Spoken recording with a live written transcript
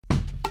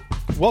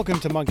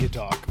Welcome to Monkey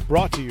Talk,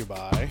 brought to you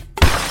by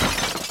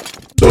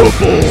the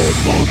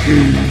Bald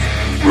Monkeys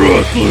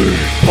Wrestling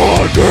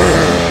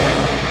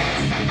Podcast.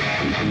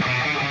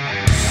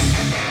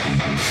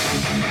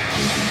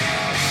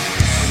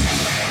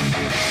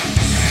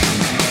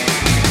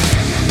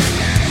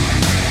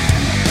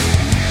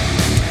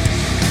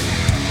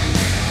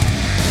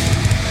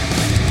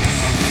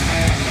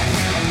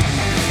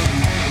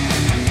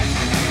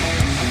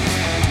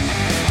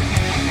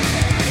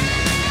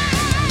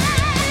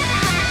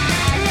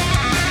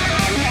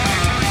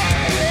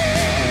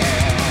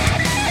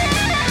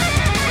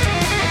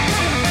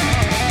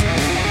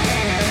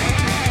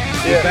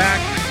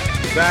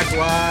 We're back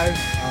live.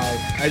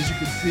 As you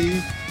can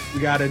see, we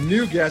got a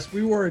new guest.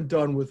 We weren't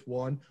done with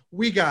one.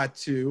 We got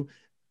two.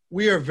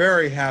 We are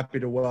very happy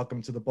to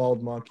welcome to the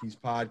Bald Monkeys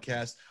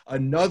podcast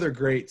another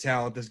great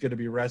talent that's going to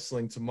be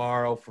wrestling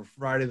tomorrow for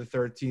Friday the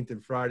 13th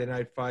and Friday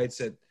night fights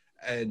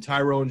in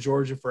Tyrone,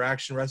 Georgia for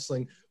Action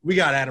Wrestling. We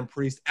got Adam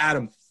Priest.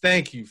 Adam,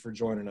 thank you for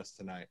joining us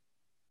tonight.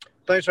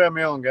 Thanks for having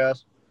me on,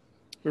 guys.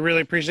 We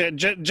really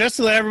appreciate it. Just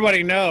to let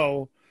everybody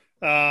know,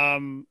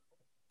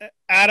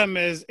 Adam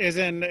is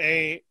in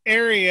a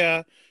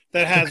area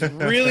that has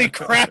really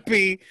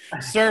crappy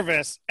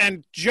service,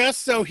 and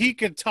just so he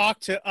could talk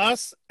to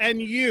us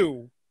and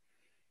you,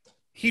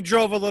 he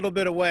drove a little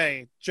bit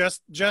away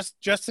just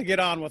to get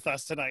on with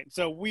us tonight.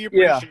 So we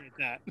appreciate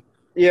that.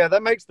 Yeah,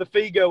 that makes the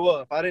fee go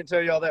up. I didn't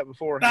tell y'all that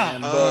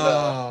beforehand.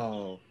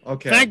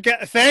 Okay.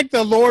 Thank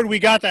the Lord we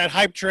got that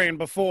hype train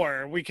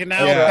before. We can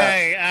now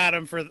pay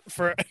Adam for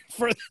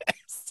this.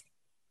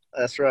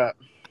 That's right.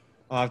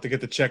 I'll have to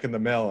get the check in the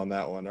mail on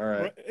that one. All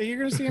right. You're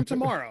going to see him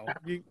tomorrow.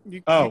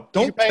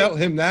 Don't tell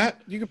him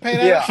that. You can pay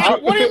that. Yeah.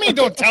 What do you mean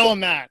don't tell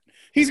him that?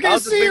 He's going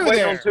to see you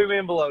there. On two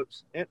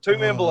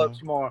envelopes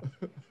tomorrow.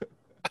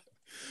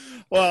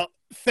 Well,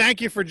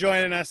 thank you for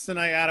joining us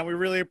tonight, Adam. We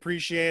really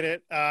appreciate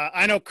it.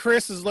 I know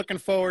Chris is looking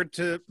forward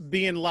to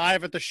being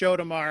live at the show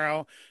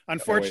tomorrow.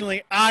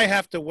 Unfortunately, I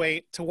have to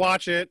wait to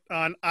watch it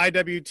on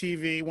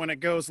IWTV when it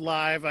goes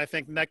live. I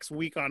think next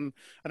week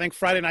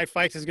Friday Night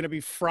Fights is going to be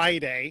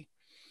Friday.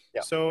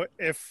 Yeah. So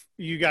if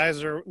you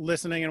guys are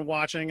listening and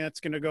watching,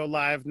 it's going to go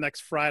live next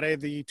Friday,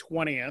 the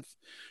 20th.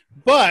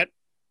 But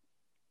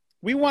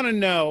we want to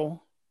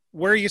know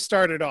where you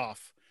started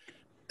off.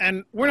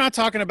 And we're not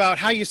talking about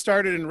how you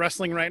started in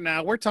wrestling right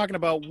now. We're talking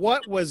about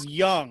what was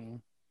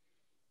young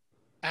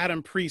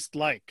Adam Priest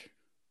like.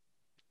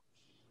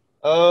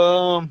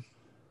 I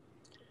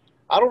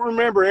don't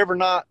remember ever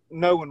not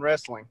knowing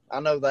wrestling. I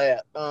know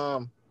that.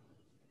 I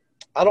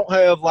don't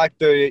have like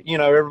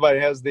everybody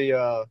has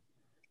the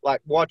like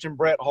watching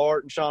Bret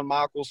Hart and Shawn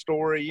Michaels'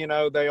 story,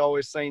 they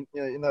always seen,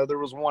 there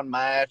was one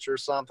match or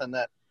something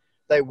that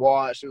they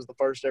watched. It was the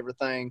first ever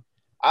thing.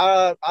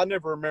 I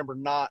never remember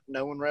not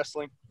knowing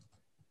wrestling.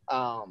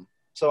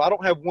 So I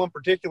don't have one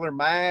particular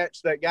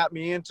match that got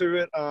me into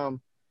it.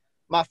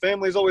 My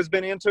family's always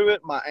been into it.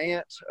 My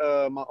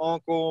aunt, my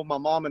uncle, my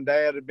mom and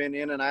dad had been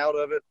in and out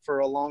of it for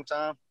a long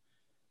time.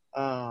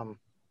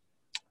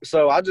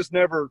 So I just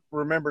never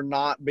remember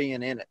not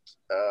being in it.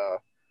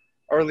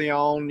 Early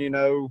on,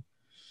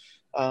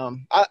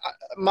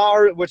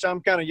 which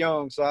I'm kind of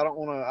young, so I don't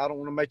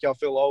want to make y'all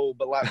feel old,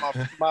 but like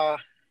my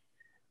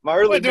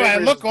early. What, do I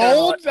look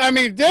old? I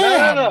mean,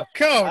 damn. No.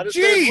 I just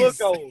said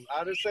look old.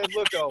 I just said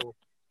look old.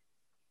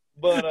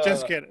 But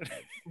just kidding.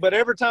 But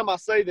every time I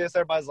say this,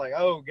 everybody's like,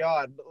 "Oh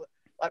God!"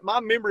 Like my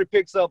memory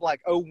picks up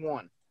like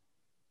 01,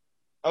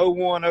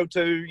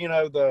 02.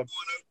 The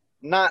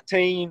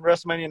 19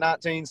 WrestleMania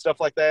 19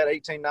 stuff like that,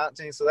 18,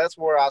 19. So that's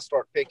where I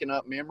start picking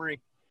up memory,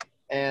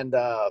 and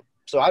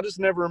so I just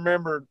never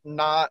remember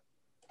not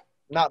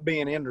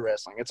being into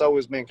wrestling. It's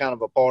always been kind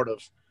of a part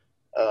of,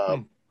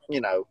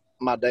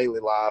 my daily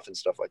life and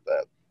stuff like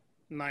that.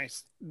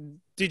 Nice.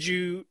 Did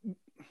you,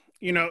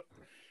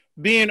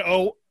 being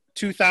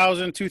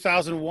 2000,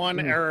 2001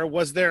 era,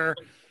 was there,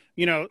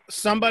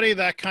 somebody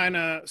that kind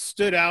of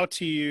stood out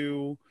to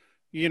you,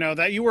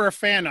 that you were a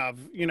fan of,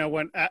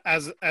 when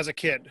as a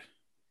kid?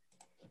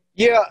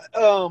 Yeah.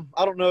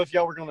 I don't know if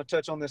y'all were going to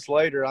touch on this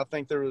later. I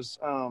think there was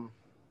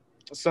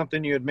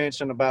something you had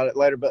mentioned about it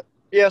later, but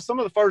yeah, some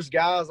of the first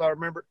guys I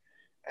remember,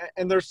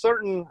 and there's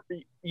certain,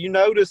 you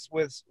notice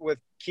with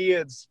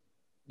kids,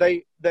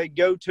 they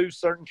go to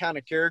certain kind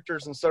of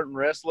characters and certain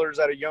wrestlers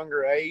at a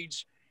younger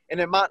age, and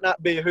it might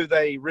not be who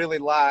they really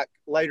like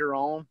later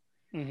on.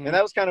 Mm-hmm. And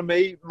that was kind of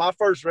me. My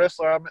first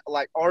wrestler,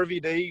 like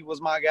RVD was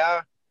my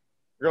guy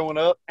growing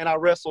up, and I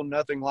wrestled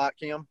nothing like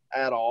him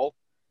at all.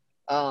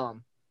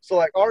 So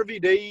like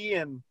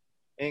RVD and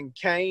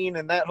Kane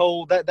and that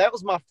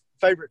was my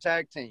favorite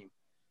tag team.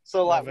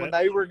 So like when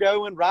they were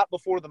going right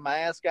before the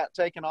mask got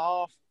taken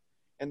off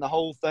and the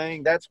whole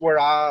thing, that's where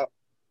I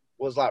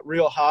was like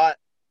real hot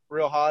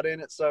in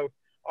it. So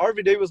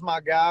RVD was my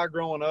guy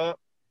growing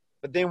up.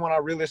 But then when I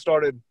really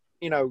started,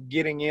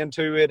 getting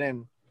into it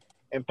and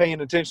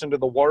paying attention to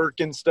the work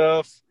and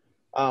stuff,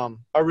 I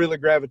really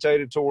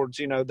gravitated towards,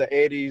 the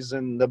Eddies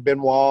and the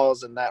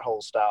Benoits and that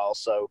whole style.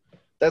 So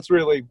that's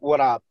really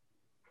what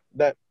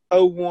that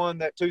 '01,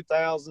 that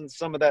 2000,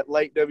 some of that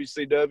late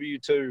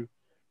WCW to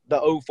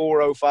the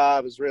 '04,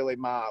 '05 is really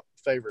my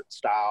favorite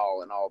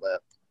style and all that.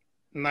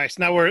 Nice.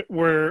 Now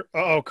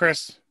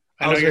Chris.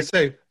 I was going to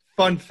say,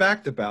 fun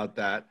fact about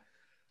that.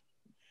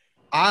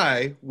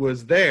 I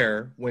was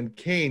there when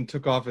Kane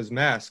took off his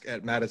mask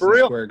at Madison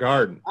Square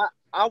Garden.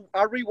 I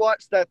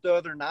rewatched that the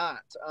other night.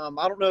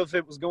 I don't know if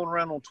it was going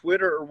around on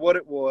Twitter or what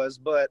it was,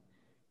 but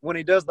when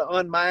he does the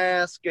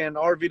unmask and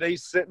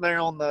RVD's sitting there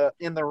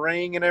in the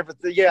ring and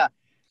everything, yeah.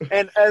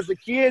 And as a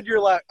kid, you're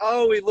like,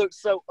 oh, he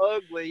looks so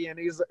ugly and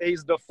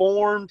he's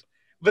deformed.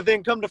 But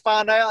then come to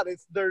find out,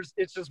 it's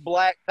just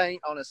black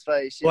paint on his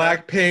face.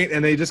 Black paint,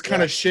 and they just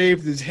kind of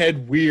shaved his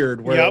head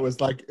weird, where it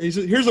was like,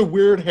 here's a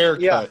weird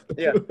haircut.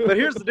 Yeah. But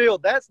here's the deal: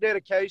 that's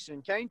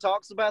dedication. Kane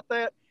talks about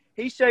that.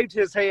 He shaved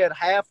his head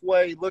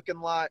halfway,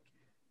 looking like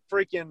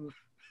freaking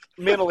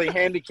mentally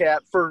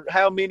handicapped for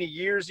how many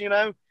years? You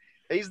know,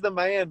 he's the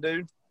man,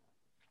 dude.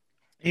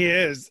 He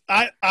is.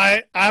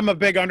 I'm a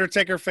big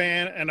Undertaker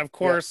fan, and of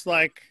course,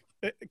 like.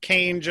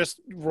 Kane just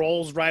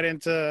rolls right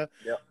into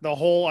the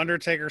whole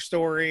Undertaker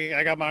story.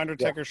 I got my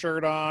Undertaker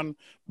shirt on,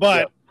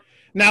 but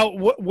now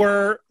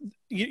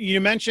you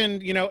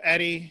mentioned,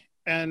 Eddie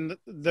and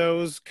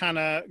those kind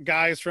of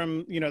guys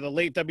from, the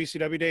late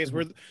WCW days.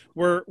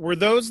 Were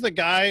those the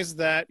guys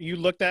that you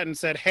looked at and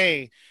said,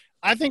 hey,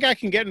 I think I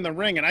can get in the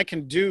ring and I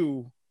can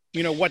do,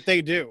 what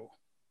they do?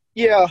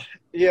 Yeah.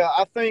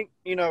 I think,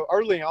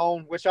 early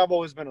on, which I've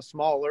always been a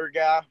smaller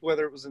guy,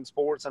 whether it was in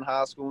sports and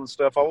high school and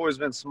stuff, I've always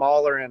been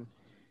smaller.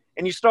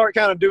 And you start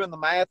kind of doing the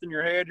math in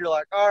your head. You're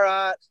like, all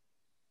right,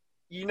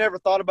 you never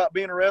thought about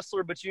being a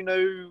wrestler, but I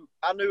knew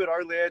at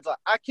early age, like,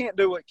 I can't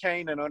do what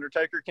Kane and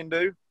Undertaker can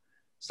do.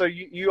 So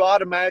you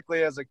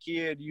automatically, as a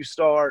kid, you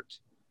start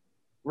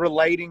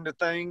relating to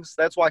things.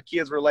 That's why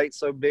kids relate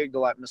so big to,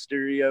 like,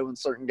 Mysterio and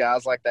certain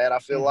guys like that, I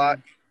feel like.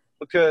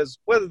 Because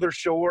whether they're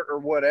short or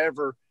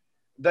whatever,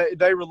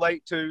 they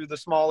relate to the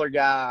smaller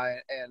guy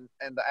and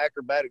the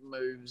acrobatic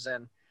moves.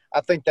 And I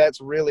think that's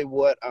really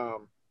what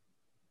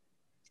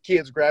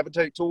kids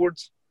gravitate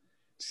towards.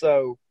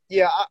 So,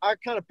 yeah, I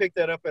kind of picked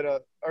that up at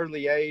an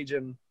early age.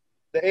 And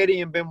the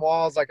Eddie and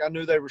Benoit's, like, I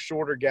knew they were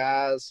shorter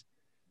guys.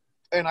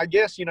 And I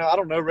guess, I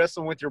don't know,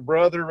 wrestling with your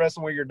brother,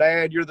 wrestling with your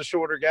dad, you're the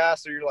shorter guy.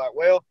 So you're like,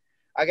 well,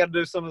 I got to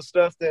do some of the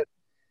stuff that,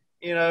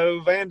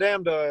 Van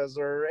Damme does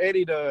or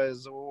Eddie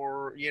does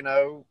or,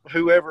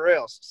 whoever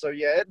else. So,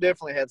 yeah, it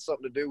definitely had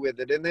something to do with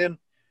it. And then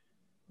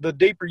the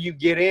deeper you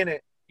get in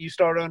it, you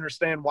start to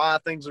understand why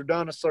things are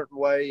done a certain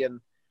way and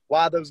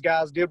why those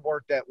guys did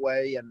work that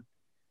way. And,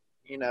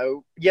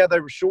 they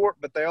were short,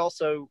 but they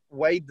also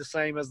weighed the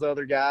same as the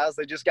other guys.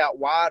 They just got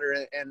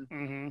wider.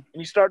 And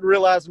you start to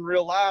realize in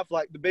real life,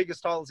 like, the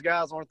biggest, tallest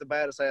guys aren't the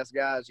baddest ass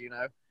guys,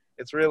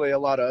 It's really a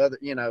lot of other,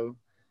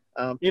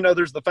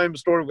 there's the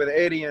famous story with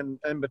Eddie and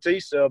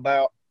Batista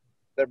about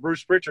that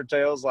Bruce Pritchard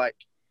tells, like,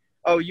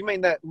 oh, you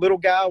mean that little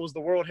guy was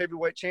the world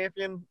heavyweight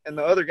champion? And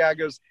the other guy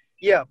goes,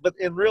 yeah, but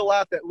in real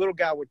life, that little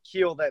guy would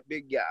kill that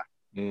big guy.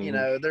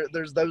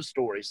 There's those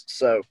stories.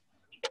 So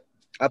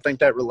I think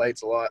that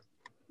relates a lot.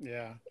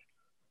 Yeah.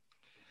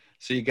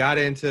 So you got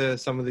into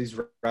some of these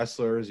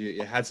wrestlers,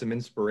 you had some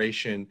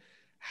inspiration.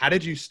 How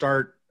did you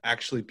start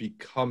actually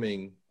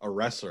becoming a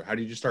wrestler? How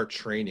did you start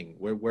training?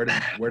 Where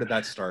did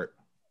that start?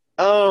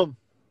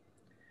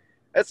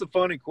 That's a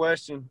funny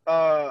question.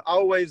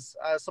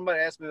 Somebody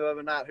asked me the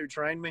other night who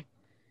trained me,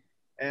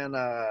 and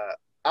I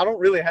don't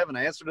really have an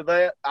answer to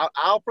that.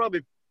 I'll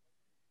probably,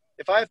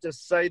 if I have to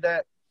say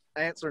that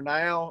answer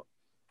now,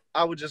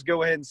 I would just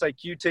go ahead and say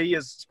QT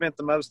has spent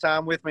the most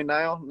time with me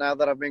now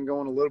that I've been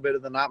going a little bit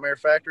of the Nightmare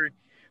Factory,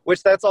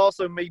 which that's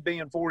also me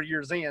being 4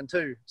 years in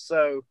too.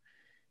 So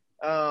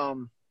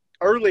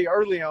early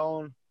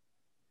on,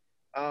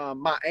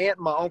 my aunt and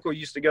my uncle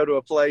used to go to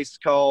a place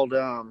called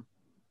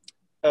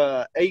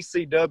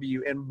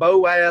ACW in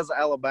Boaz,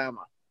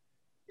 Alabama.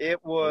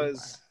 It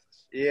was,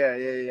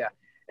 yeah.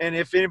 And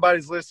if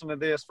anybody's listening to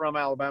this from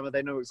Alabama,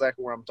 they know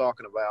exactly where I'm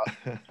talking about.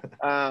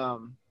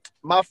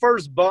 My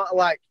first bump,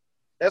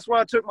 that's where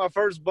I took my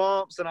first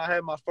bumps and I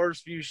had my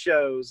first few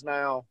shows.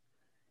 Now,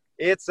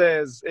 it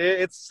was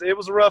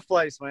a rough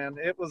place, man.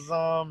 It was,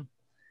 the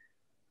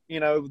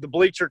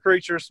bleacher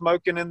creature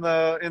smoking in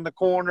the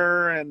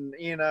corner and,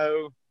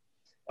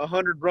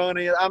 100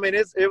 running. I mean,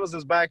 it was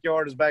as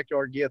backyard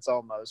gets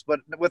almost, but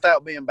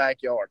without being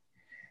backyard.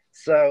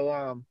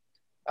 So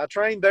I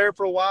trained there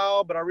for a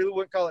while, but I really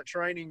wouldn't call it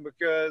training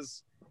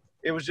because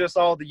it was just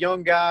all the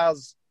young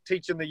guys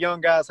teaching the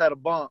young guys how to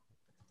bump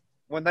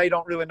when they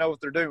don't really know what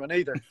they're doing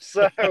either.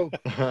 So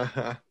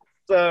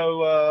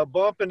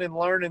bumping and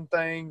learning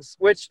things,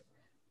 which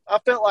I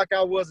felt like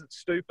I wasn't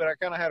stupid. I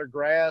kind of had a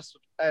grasp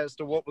as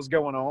to what was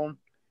going on,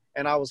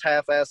 and I was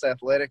half-ass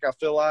athletic, I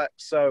feel like.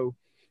 So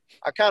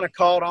I kind of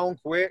caught on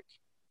quick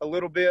a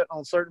little bit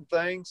on certain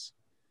things.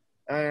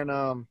 And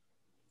I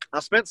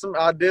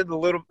did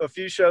a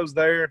few shows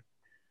there.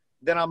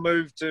 Then I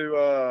moved to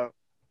a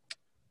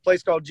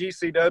place called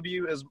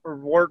GCW,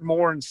 worked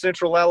more in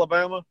central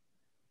Alabama.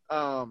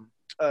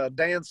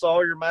 Dan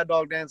Sawyer, Mad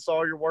Dog Dan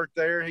Sawyer worked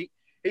there.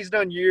 he's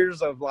done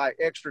years of like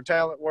extra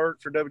talent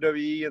work for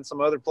WWE and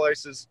some other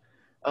places.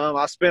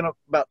 I spent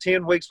about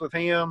 10 weeks with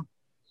him,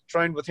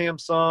 trained with him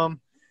some,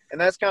 and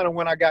that's kind of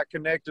when I got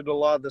connected to a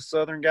lot of the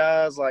Southern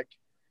guys. Like,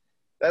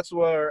 that's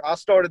where I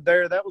started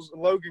there. That was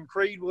Logan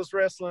Creed was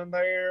wrestling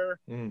there,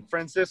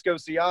 Francisco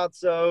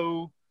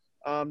Ciazzo.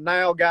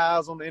 Now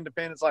guys on the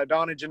independents like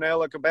Donnie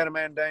Janela, Cabana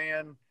Man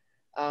Dan.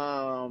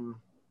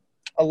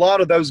 A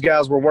lot of those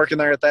guys were working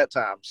there at that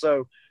time.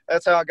 So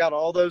that's how I got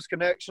all those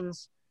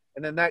connections.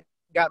 And then that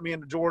got me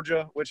into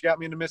Georgia, which got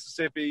me into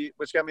Mississippi,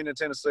 which got me into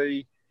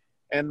Tennessee.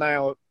 And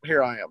now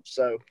here I am.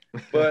 So,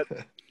 but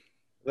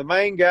the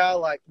main guy,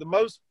 like the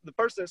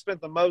person that spent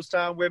the most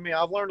time with me,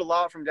 I've learned a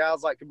lot from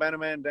guys like Cabana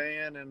Man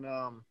Dan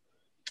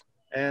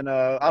and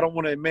I don't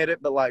want to admit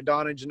it, but like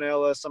Donnie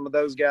Janela, some of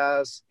those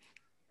guys.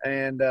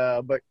 And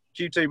but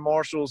QT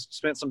Marshall's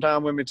spent some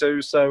time with me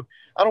too. So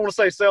I don't want to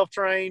say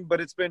self-trained, but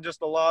it's been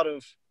just a lot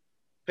of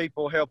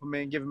people helping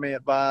me and giving me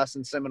advice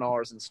and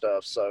seminars and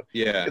stuff. So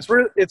yeah,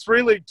 it's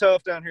really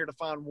tough down here to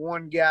find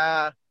one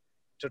guy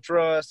to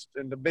trust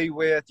and to be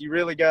with. You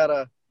really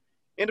gotta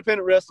 –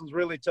 independent wrestling's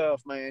really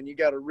tough, man. You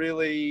got to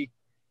really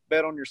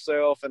bet on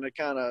yourself and to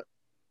kind of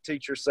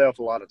teach yourself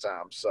a lot of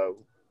times.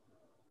 So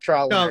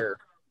trial and error.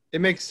 It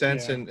makes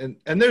sense, Yeah.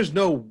 and there's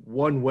no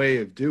one way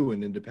of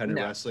doing independent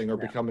wrestling or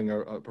becoming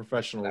a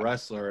professional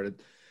wrestler.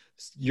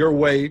 Your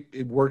way,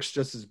 it works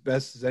just as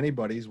best as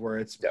anybody's, where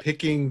it's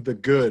picking the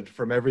good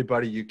from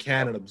everybody you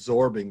can and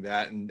absorbing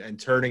that and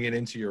turning it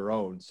into your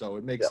own. So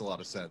it makes a lot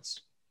of sense.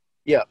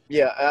 Yeah.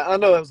 I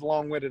know that was a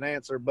long-winded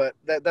answer, but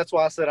that's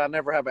why I said I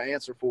never have an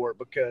answer for it,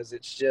 because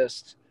it's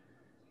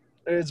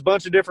a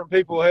bunch of different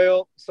people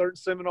help. Certain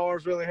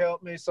seminars really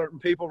help me. Certain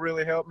people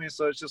really help me.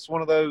 So it's just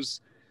one of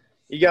those –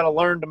 you got to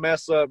learn to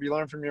mess up. You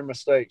learn from your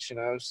mistakes,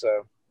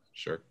 so.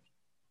 Sure.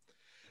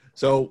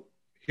 So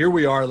here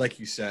we are, like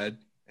you said,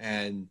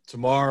 and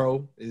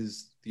tomorrow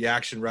is the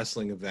Action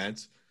Wrestling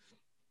event.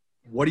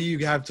 What do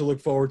you have to look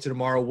forward to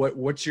tomorrow?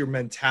 What's your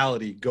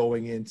mentality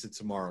going into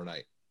tomorrow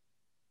night?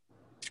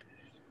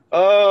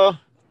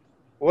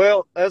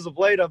 Well, as of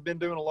late, I've been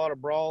doing a lot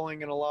of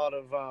brawling and a lot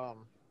of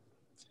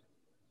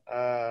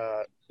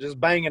just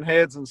banging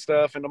heads and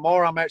stuff. And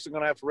tomorrow I'm actually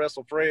going to have to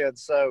wrestle Fred,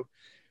 so –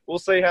 we'll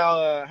see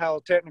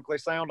how technically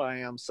sound I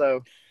am.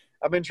 So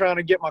I've been trying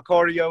to get my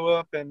cardio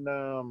up, and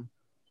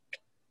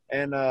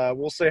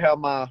we'll see how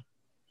my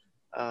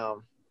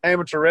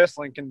amateur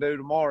wrestling can do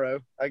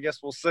tomorrow. I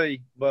guess we'll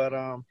see. But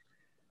I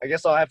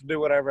guess I'll have to do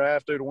whatever I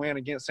have to win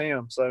against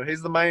him. So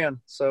he's the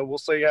man. So we'll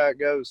see how it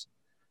goes.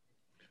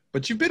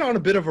 But you've been on a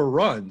bit of a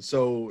run.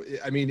 So,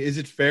 I mean, is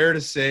it fair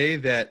to say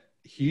that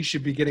he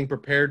should be getting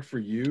prepared for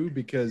you?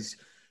 Because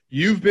 –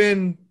 you've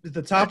been at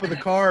the top of the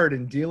card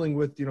and dealing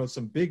with,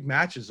 some big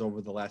matches over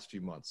the last few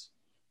months.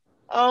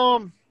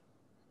 I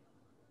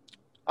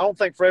don't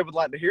think Fred would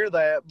like to hear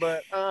that,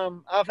 but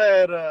I've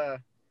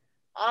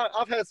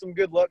had some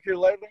good luck here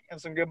lately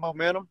and some good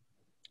momentum.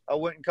 I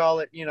wouldn't call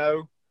it,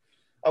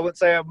 I wouldn't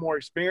say I have more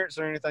experience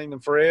or anything than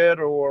Fred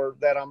or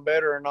that I'm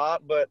better or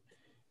not, but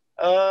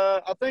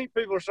I think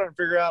people are starting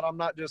to figure out I'm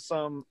not just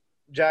some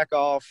jack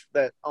off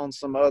that on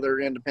some other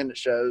independent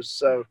shows.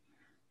 So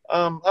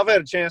I've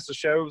had a chance to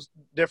show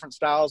different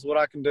styles, what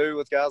I can do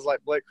with guys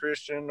like Blake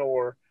Christian,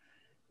 or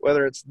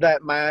whether it's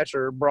that match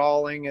or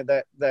brawling, and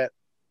that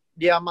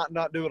I might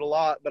not do it a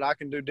lot, but I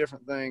can do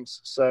different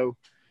things. So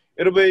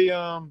it'll be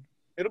a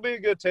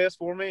good test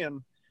for me,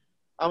 and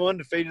I'm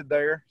undefeated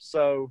there.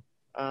 So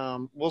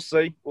we'll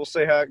see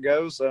how it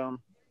goes. I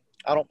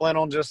don't plan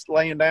on just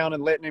laying down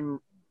and letting him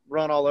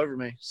run all over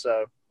me.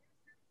 So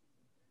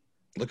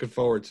looking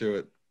forward to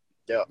it.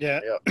 Yeah.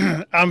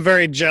 I'm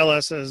very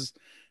jealous, as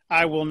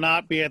I will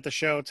not be at the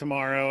show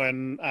tomorrow,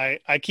 and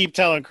I keep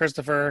telling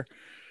Christopher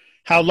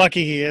how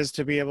lucky he is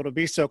to be able to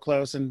be so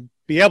close and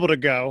be able to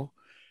go.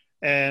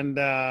 And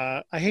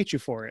I hate you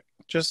for it.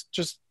 Just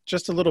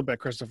a little bit,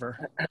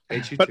 Christopher.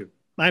 Hate you too.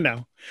 I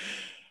know.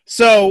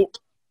 So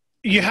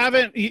you've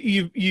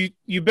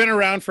been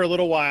around for a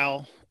little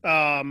while.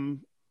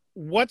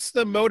 What's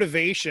the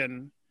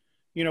motivation?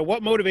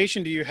 What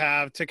motivation do you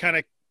have to kind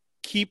of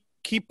keep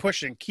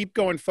pushing, keep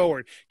going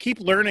forward, keep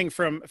learning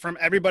from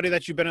everybody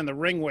that you've been in the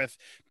ring with,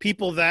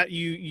 people that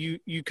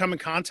you come in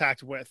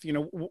contact with?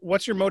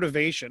 What's your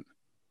motivation?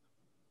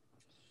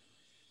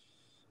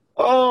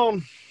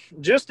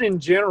 Just in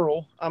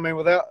general,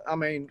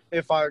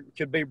 if I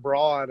could be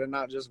broad and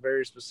not just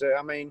very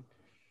specific,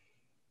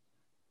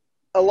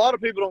 a lot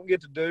of people don't get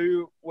to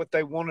do what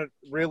they want to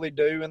really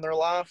do in their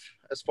life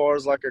as far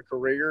as like a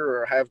career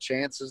or have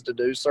chances to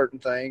do certain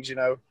things.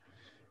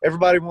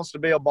 Everybody wants to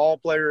be a ball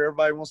player.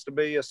 Everybody wants to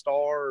be a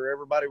star, or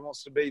everybody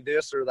wants to be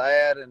this or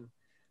that. And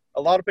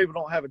a lot of people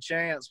don't have a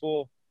chance.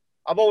 Well,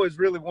 I've always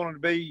really wanted to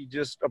be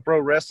just a pro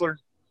wrestler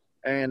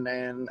and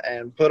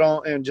put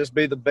on and just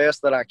be the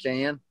best that I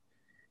can.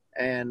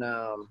 And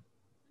a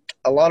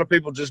lot of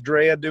people just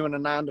dread doing a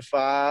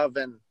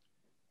 9-to-5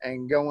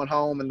 and going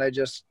home, and they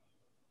just,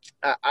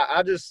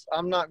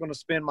 I'm not going to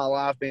spend my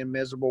life being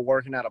miserable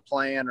working out a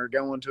plan or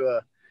going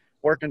to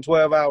working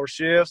 12-hour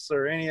shifts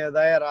or any of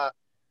that.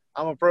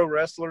 I'm a pro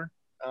wrestler.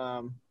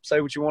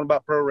 Say what you want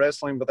about pro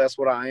wrestling, but that's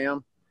what I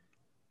am,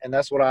 and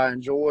that's what I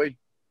enjoy.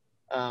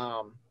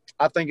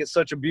 I think it's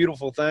such a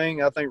beautiful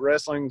thing. I think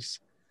wrestling's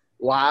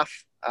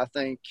life. I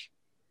think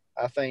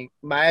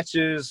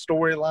matches,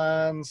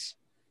 storylines,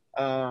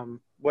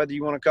 whether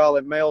you want to call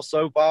it male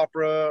soap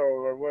opera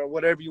or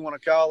whatever you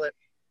want to call it.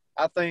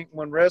 I think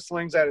when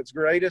wrestling's at its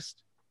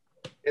greatest,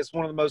 it's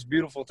one of the most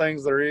beautiful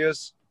things there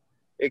is.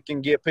 It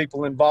can get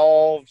people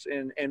involved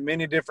in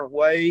many different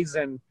ways.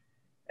 And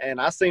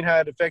I seen how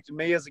it affected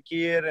me as a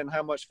kid and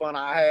how much fun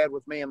I had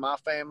with me and my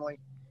family.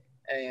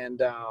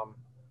 And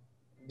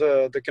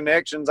the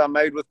connections I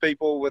made with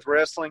people with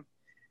wrestling.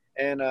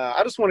 And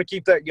I just want to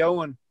keep that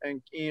going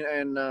and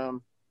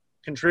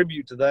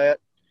contribute to that.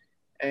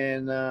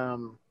 And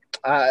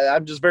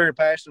I'm just very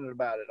passionate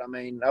about it. I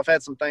mean, I've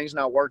had some things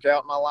not work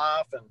out in my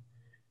life,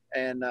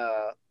 and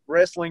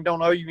wrestling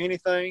don't owe you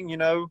anything, you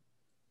know.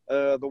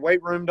 The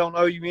weight room don't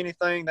owe you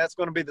anything. That's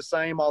going to be the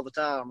same all the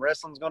time.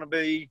 Wrestling's going to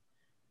be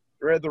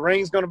 – the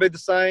ring's going to be the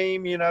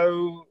same, you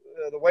know.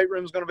 The weight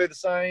room's going to be the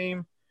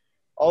same.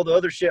 All the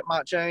other shit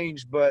might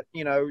change, but,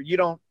 you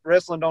know,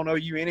 wrestling don't owe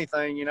you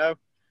anything, you know.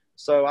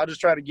 So I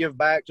just try to give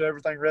back to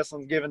everything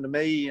wrestling's given to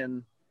me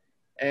and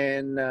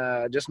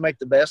just make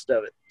the best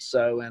of it.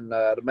 So, and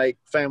to make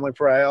family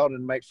proud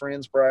and make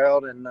friends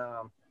proud and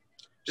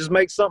just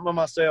make something of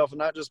myself and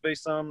not just be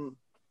some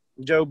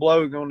Joe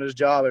Blow going to his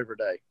job every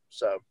day.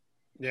 So,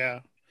 yeah.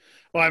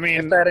 Well, I mean,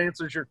 if that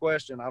answers your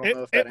question, I don't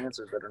know if that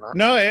answers it or not.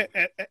 No,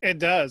 it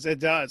does. It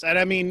does. And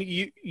I mean,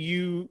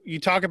 you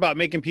talk about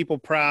making people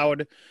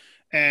proud,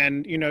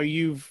 and, you know,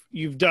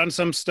 you've done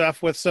some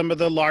stuff with some of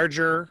the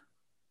larger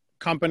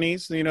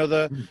companies, you know,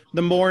 the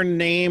more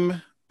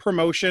name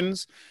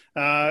promotions.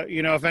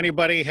 You know, if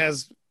anybody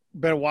has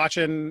been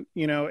watching,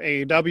 you know,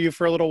 AEW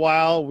for a little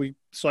while, we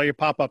saw you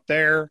pop up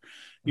there.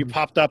 You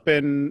popped up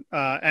in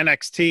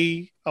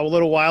NXT a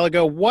little while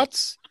ago.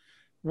 What's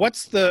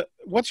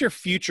your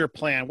future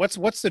plan?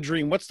 What's the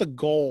dream? What's the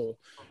goal?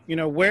 You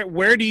know,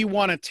 where do you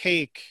want to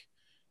take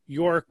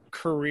your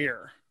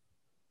career?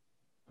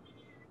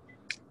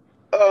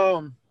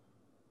 I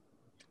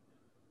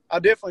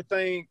definitely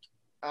think,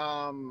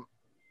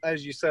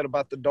 as you said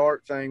about the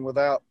dark thing,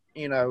 without,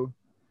 you know,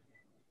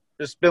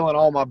 just spilling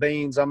all my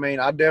beans. I mean,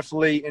 I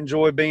definitely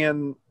enjoy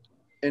being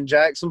in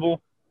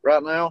Jacksonville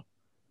right now.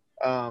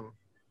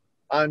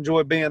 I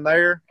enjoy being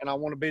there, and I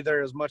want to be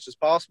there as much as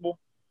possible.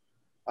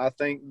 I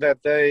think that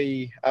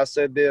I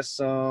said this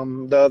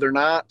the other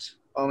night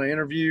on an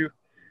interview,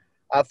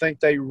 I think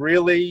they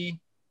really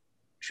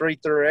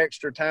treat their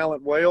extra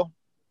talent well,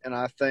 and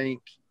I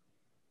think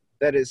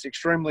that it's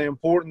extremely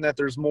important that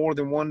there's more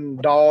than one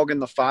dog in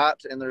the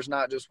fight and there's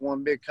not just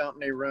one big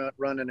company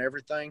running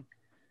everything,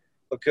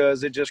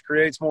 because it just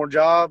creates more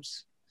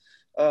jobs.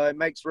 It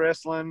makes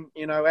wrestling,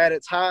 you know, at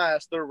its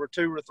highest, there were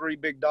 2 or 3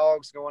 big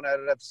dogs going at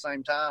it at the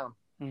same time.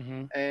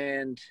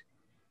 And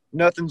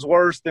nothing's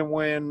worse than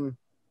when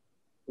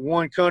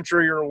one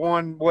country or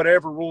one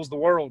whatever rules the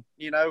world,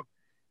 you know,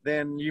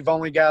 then you've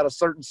only got a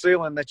certain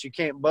ceiling that you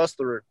can't bust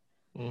through.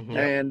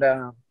 And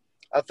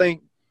I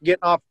think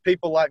getting off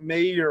people like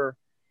me or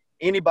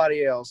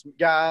anybody else,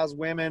 guys,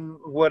 women,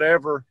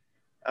 whatever,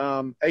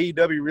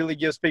 AEW really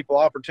gives people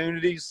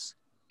opportunities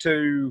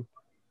to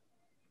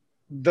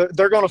 –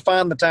 they're going to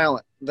find the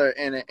talent.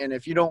 And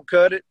if you don't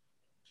cut it,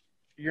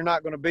 you're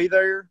not going to be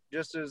there,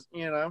 just as,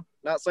 you know,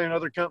 not saying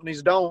other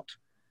companies don't,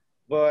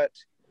 but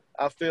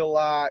I feel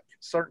like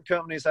certain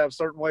companies have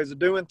certain ways of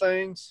doing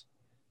things.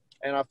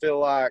 And I feel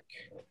like,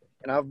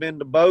 and I've been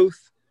to both,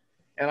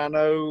 and I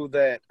know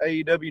that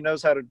AEW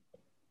knows how to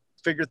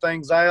figure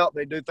things out.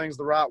 They do things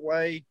the right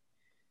way.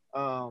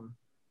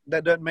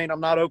 That doesn't mean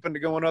I'm not open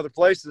to going other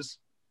places,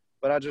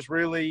 but I just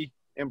really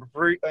am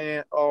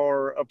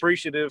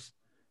appreciative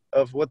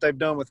of what they've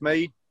done with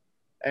me.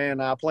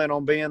 And I plan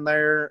on being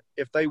there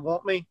if they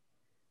want me.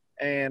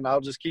 And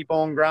I'll just keep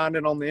on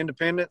grinding on the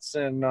independents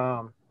and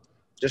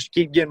just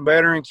keep getting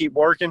better and keep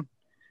working.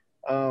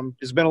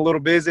 It's been a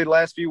little busy the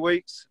last few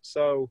weeks,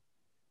 so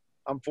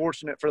I'm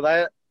fortunate for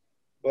that.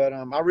 But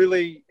I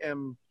really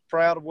am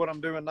proud of what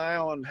I'm doing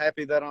now and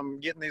happy that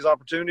I'm getting these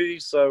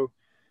opportunities. So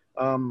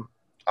I'll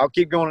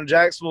keep going to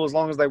Jacksonville as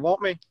long as they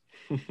want me,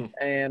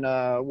 and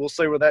we'll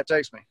see where that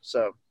takes me.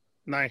 So.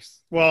 Nice.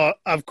 Well,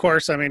 of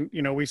course, I mean,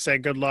 you know, we say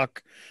good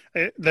luck.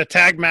 The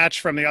tag match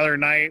from the other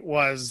night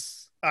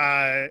was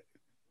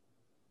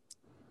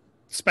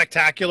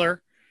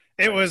spectacular.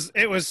 It was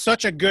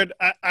such a good.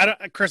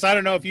 Chris, I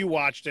don't know if you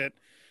watched it,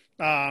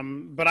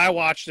 but I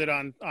watched it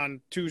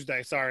on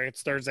Tuesday. Sorry,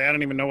 it's Thursday. I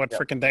don't even know what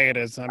freaking day it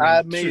is.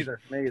 I mean, me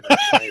either.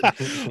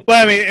 But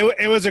I mean,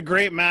 it was a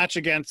great match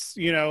against,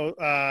 you know,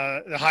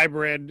 the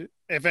hybrid.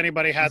 If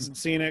anybody hasn't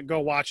seen it, go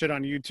watch it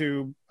on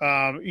YouTube.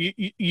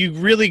 You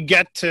really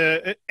get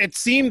to. It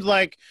seemed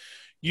like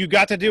you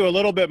got to do a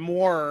little bit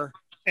more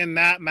in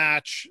that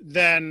match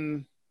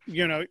than,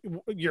 you know,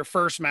 your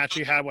first match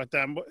you had with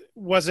them.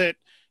 Was it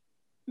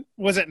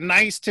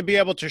nice to be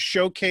able to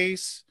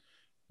showcase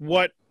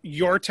what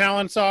your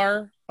talents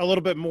are a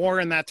little bit more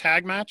in that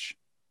tag match?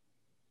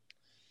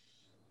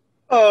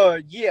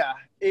 Yeah.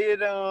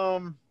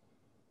 let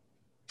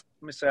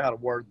me see how to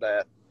word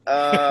that.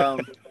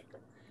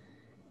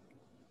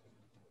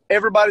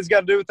 Everybody's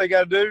got to do what they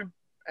got to do,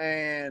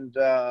 and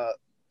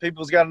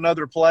people's got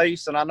another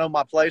place, and I know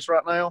my place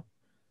right now,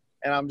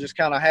 and I'm just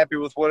kind of happy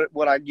with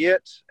what I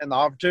get and the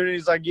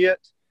opportunities I get.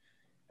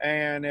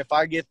 And if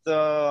I get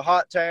the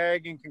hot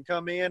tag and can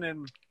come in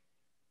and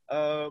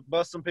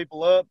bust some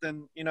people up,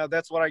 then,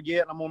 that's what I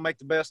get, and I'm going to make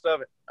the best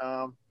of it.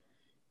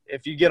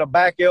 If you get a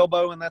back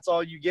elbow and that's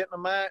all you get in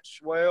a match,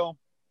 well,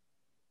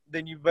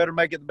 then you better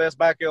make it the best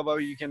back elbow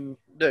you can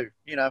do,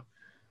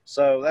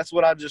 So that's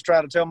what I just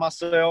try to tell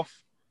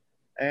myself.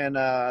 And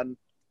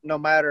no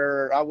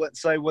matter, I wouldn't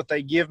say what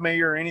they give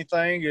me or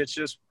anything. It's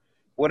just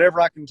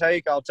whatever I can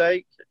take, I'll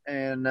take.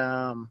 And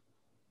I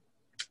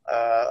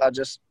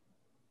just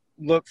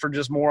look for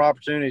just more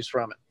opportunities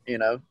from it,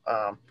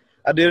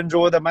 I did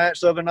enjoy the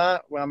match the other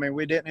night. Well, I mean,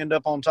 we didn't end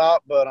up on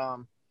top, but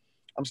I'm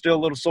still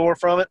a little sore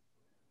from it,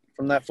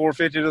 from that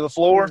 450 to the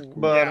floor.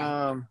 But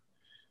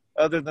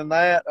other than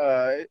that,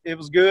 it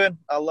was good.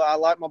 I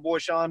like my boy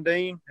Sean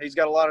Dean. He's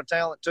got a lot of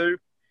talent too,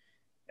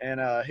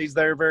 and he's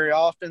there very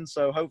often.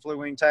 So hopefully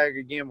we can tag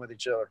again with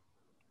each other.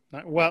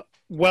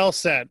 Well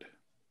said.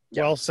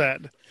 Yeah. Well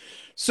said.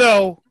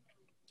 So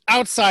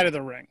outside of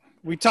the ring,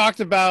 we talked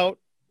about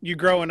you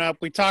growing up.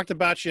 We talked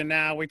about you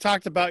now. We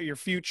talked about your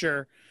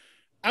future.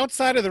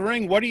 Outside of the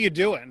ring, what are you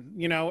doing?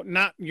 You're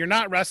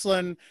not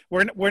wrestling.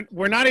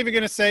 We're not even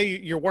going to say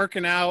you're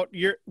working out.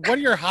 What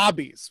are your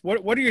hobbies?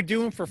 What are you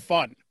doing for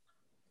fun?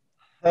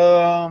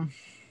 Well,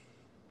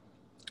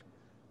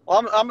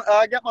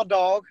 I got my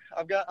dog.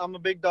 I'm a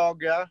big dog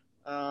guy.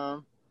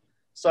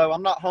 So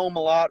I'm not home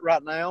a lot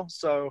right now.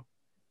 So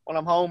when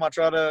I'm home, I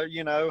try to,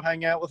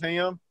 hang out with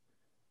him,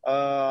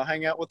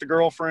 hang out with the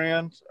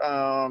girlfriend.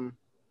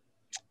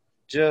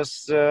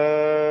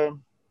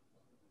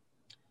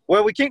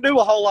 Well, we can't do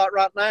a whole lot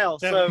right now.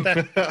 So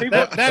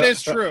that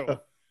is true.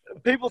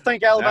 People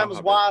think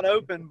Alabama's wide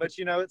open, but,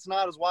 it's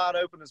not as wide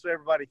open as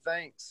everybody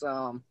thinks.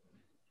 Sorry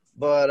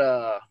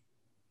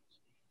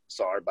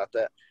about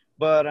that.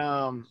 But,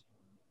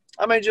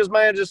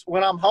 just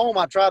when I'm home,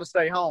 I try to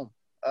stay home.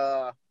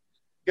 Go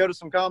to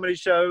some comedy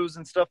shows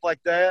and stuff like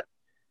that.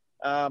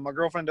 My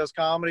girlfriend does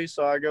comedy,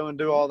 so I go and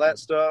do all that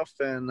stuff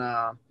and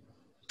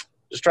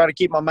just try to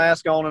keep my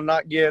mask on and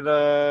not get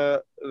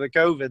the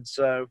COVID.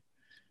 So,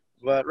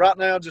 but right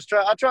now,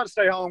 I try to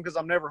stay home because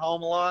I'm never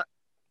home a lot.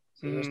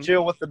 So just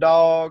chill with the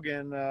dog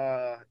and,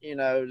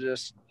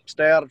 just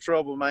stay out of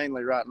trouble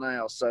mainly right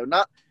now. So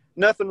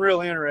nothing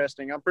real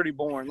interesting. I'm pretty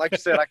boring. Like you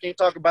said, I can't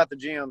talk about the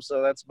gym,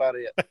 so that's about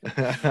it.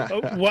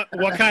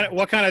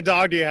 What kind of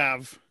dog do you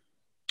have?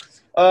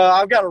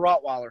 I've got a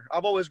Rottweiler.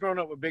 I've always grown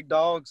up with big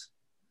dogs.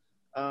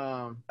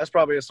 That's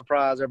probably a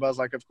surprise. Everybody's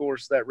like, of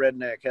course, that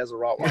redneck has a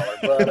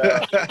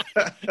Rottweiler.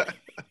 But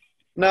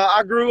no,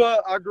 I grew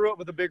up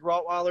with a big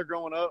Rottweiler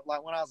growing up.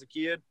 Like when I was a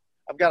kid,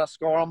 I've got a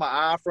scar on my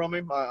eye from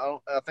him. I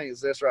think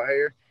it's this right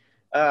here.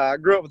 I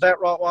grew up with that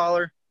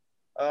Rottweiler.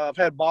 I've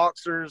had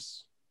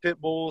boxers, pit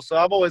bulls, so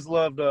I've always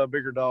loved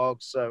bigger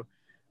dogs. So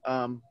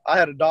I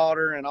had a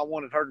daughter, and I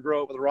wanted her to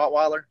grow up with a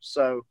Rottweiler,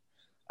 so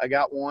I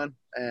got one,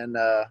 and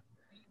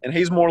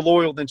he's more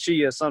loyal than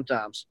she is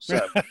sometimes. So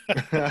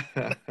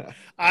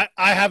I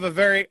have a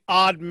very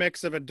odd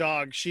mix of a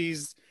dog.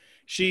 She's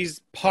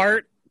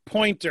part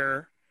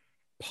pointer,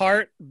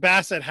 part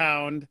basset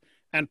hound,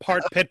 and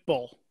part pit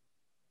bull.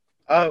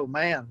 Oh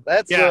man,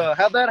 that's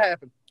how'd that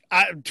happen?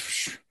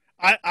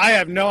 I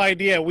have no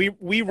idea.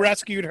 We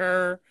rescued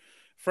her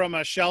from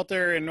a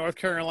shelter in North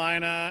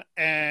Carolina,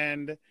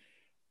 and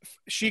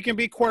she can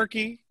be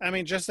quirky. I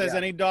mean, just as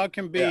any dog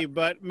can be,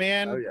 but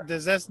man,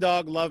 does this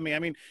dog love me. I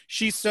mean,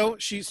 she's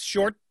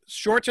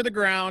short to the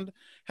ground,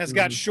 has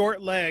got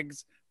short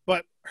legs,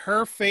 but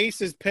her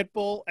face is pit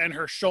bull and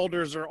her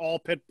shoulders are all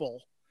pit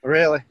bull.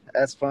 Really?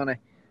 That's funny.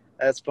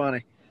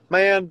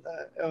 Man,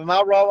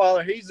 my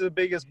Rottweiler, he's the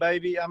biggest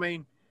baby. I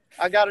mean,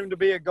 I got him to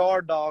be a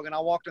guard dog, and I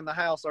walked in the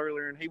house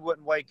earlier, and he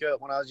wouldn't wake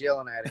up when I was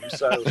yelling at him.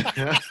 So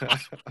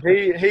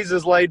he's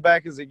as laid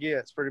back as it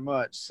gets, pretty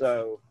much.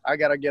 So I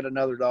got to get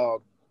another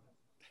dog.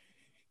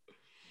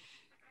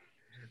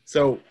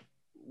 So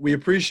we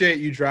appreciate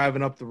you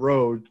driving up the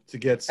road to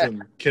get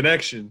some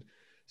connection.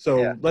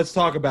 So let's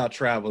talk about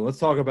traveling. Let's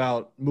talk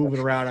about moving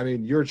around. I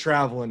mean, you're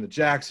traveling to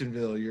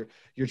Jacksonville. You're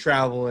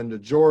traveling to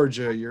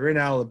Georgia. You're in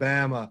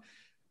Alabama.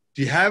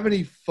 Do you have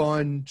any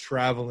fun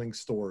traveling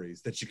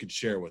stories that you could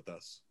share with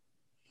us?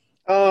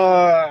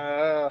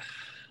 I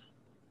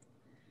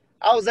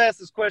was asked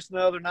this question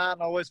the other night,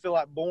 and I always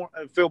feel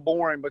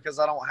boring because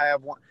I don't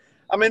have one.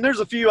 I mean, there's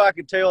a few I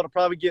could tell to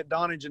probably get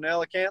Donnie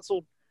Janela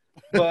canceled,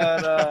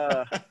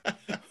 but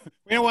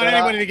we don't want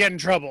anybody to get in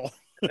trouble.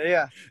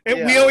 Yeah,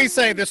 We always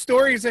say the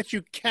stories that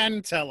you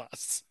can tell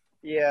us.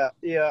 Yeah.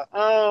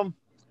 A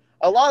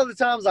lot of the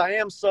times I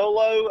am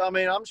solo. I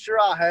mean, I'm sure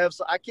I have.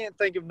 So I can't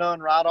think of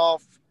none right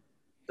off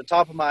the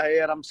top of my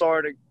head. I'm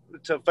sorry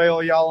to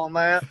fail y'all on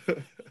that.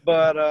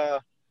 But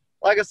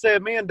like I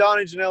said, me and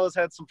Donnie Janela's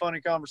had some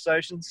funny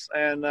conversations,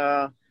 and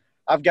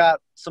I've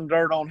got some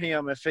dirt on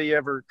him if he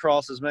ever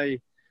crosses me.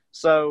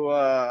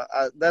 So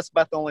that's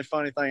about the only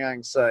funny thing I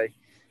can say.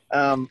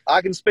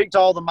 I can speak to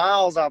all the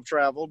miles I've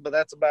traveled, but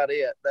that's about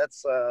it.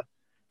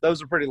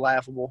 Those are pretty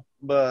laughable.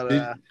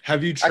 But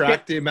have you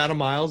tracked the amount of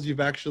miles you've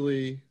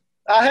actually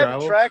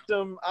traveled?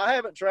 I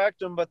haven't tracked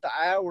them, but the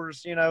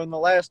hours, in the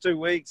last 2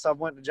 weeks, I've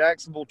went to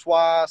Jacksonville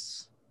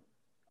twice,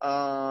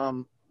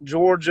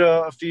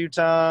 Georgia a few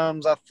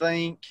times, I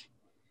think.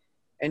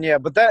 And yeah,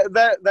 but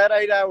that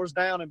 8 hours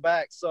down and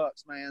back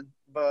sucks, man.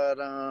 But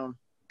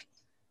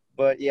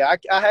yeah,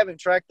 I haven't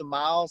tracked the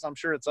miles. I'm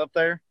sure it's up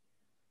there.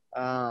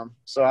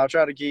 So I'll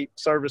try to keep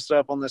serviced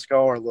up on this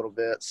car a little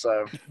bit,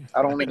 so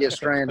I don't want to get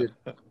stranded.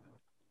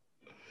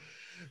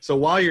 So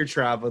while you're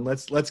traveling,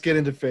 let's get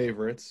into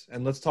favorites,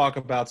 and let's talk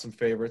about some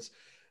favorites.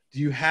 Do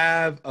you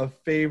have a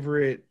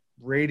favorite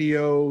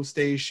radio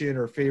station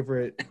or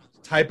favorite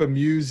type of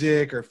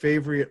music or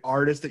favorite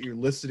artist that you're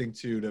listening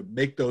to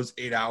make those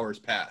 8 hours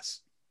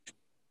pass?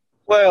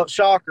 Well,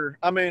 shocker.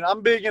 I mean,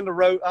 I'm big into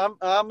road.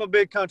 I'm a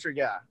big country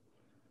guy,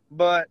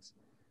 but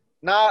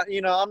not,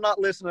 I'm not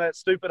listening to that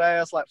stupid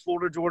ass like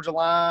Florida Georgia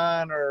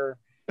Line or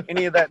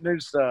any of that new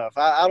stuff.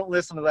 I don't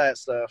listen to that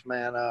stuff,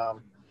 man.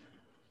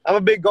 I'm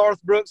a big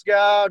Garth Brooks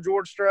guy,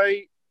 George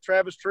Strait,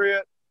 Travis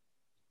Tritt.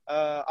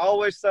 I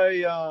always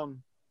say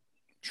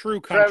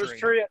True country. Travis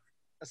Tritt.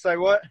 I say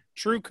what?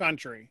 True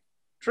country.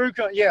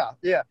 Yeah.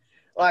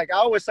 Like I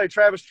always say,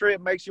 Travis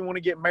Tritt makes you want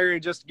to get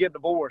married just to get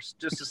divorced,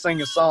 just to sing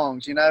his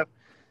songs,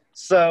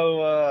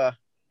 So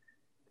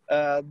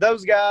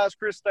those guys,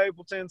 Chris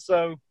Stapleton.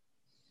 So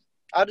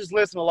I just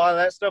listen to a lot of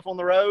that stuff on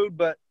the road.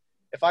 But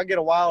if I get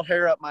a wild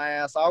hair up my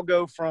ass, I'll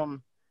go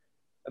from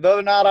 – the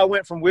other night I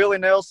went from Willie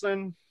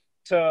Nelson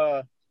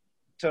to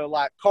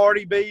like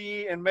Cardi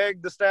B and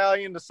Meg Thee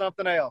Stallion to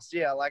something else.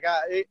 Yeah, like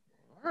I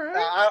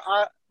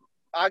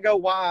go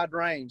wide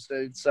range,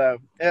 dude. So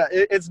yeah,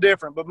 it's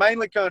different, but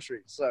mainly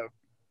country. So,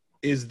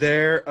 is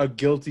there a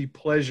guilty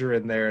pleasure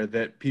in there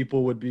that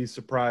people would be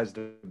surprised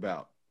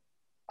about?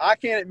 I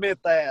can't admit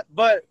that,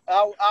 but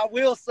I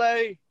will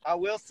say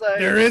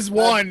there is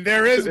one.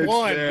 There is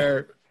one.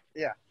 There.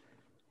 Yeah,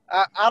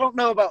 I don't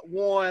know about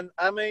one.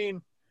 I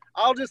mean,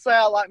 I'll just say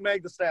I like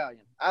Meg Thee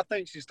Stallion. I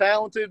think she's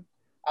talented.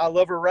 I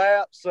love her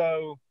rap,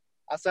 so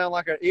I sound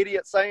like an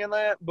idiot saying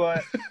that,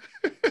 but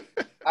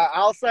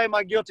I'll say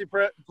my guilty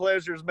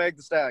pleasure is Meg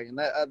Thee Stallion.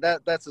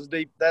 That's as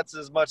deep. That's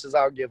as much as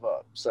I'll give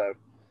up. So.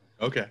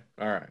 Okay.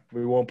 All right.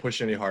 We won't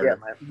push any harder. Yeah,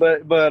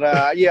 man.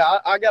 But yeah,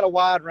 I got a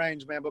wide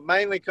range, man, but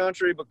mainly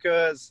country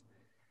because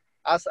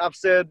I've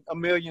said a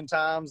million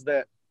times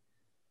that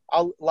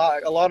I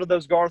like a lot of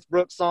those Garth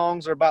Brooks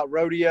songs are about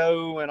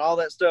rodeo and all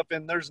that stuff.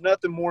 And there's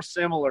nothing more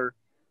similar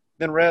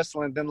than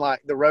wrestling than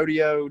like the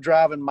rodeo,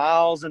 driving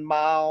miles and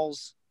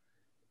miles,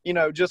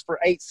 just for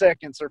 8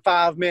 seconds or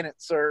 5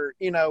 minutes or,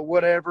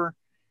 whatever.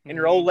 And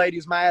your old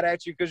lady's mad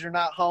at you because you're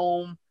not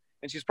home.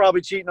 And she's probably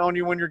cheating on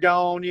you when you're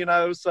gone,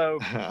 so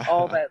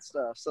all that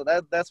stuff. So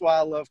that's why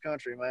I love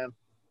country, man.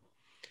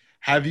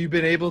 Have you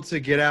been able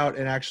to get out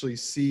and actually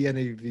see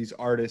any of these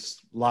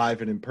artists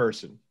live and in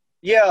person?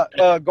 Yeah,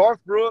 Garth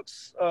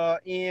Brooks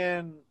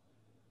it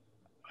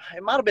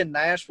might have been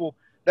Nashville.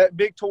 That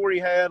big tour he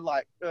had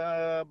like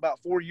about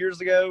 4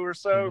 years ago or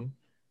so. Mm-hmm.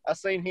 I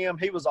seen him.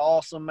 He was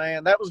awesome,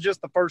 man. That was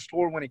just the first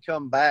tour when he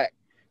come back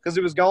because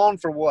he was gone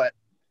for what?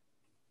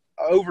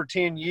 Over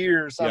 10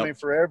 years. Yep. I mean,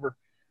 forever.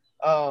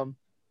 I'll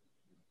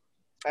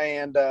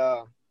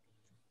tell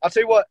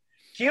you what,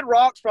 Kid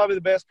Rock's probably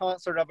the best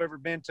concert I've ever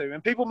been to.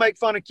 And people make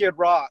fun of Kid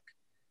Rock,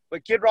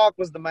 but Kid Rock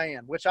was the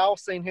man, which I've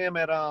seen him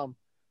at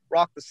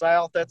Rock the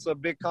South. That's a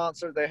big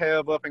concert they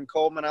have up in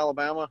Coleman,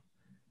 Alabama.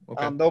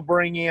 Okay. They'll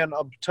bring in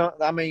a ton.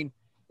 I mean,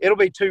 it'll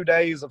be 2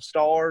 days of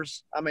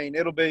stars. I mean,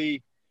 it'll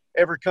be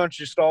every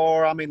country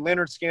star. I mean,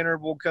 Leonard Skinner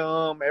will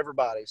come,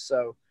 everybody.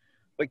 So,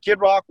 but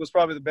Kid Rock was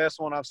probably the best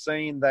one I've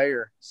seen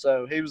there.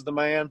 So he was the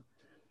man.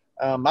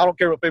 I don't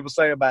care what people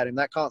say about him.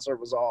 That concert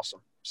was awesome.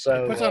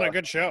 So he puts on a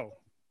good show.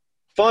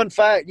 Fun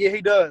fact, yeah,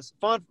 he does.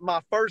 My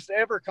first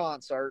ever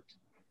concert,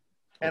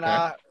 and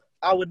okay.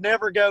 I would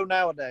never go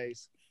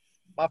nowadays.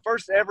 My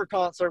first ever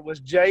concert was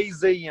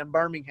Jay-Z in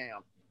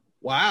Birmingham.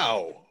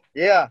 Wow.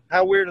 Yeah,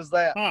 how weird is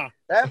that? Huh.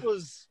 I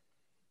was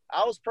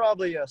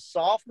probably a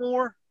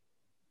sophomore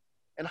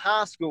in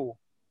high school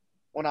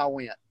when I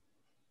went,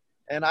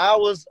 and I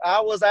was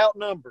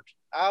outnumbered.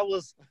 I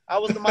was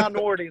the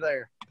minority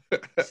there.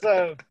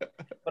 So,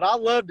 but I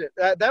loved it.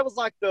 That was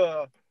like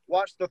the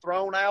Watch the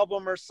Throne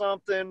album or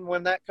something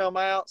when that come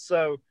out.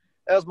 So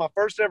that was my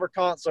first ever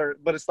concert,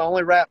 but it's the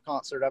only rap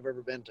concert I've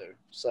ever been to.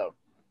 So,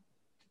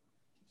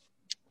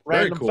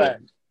 random cool.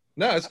 fact.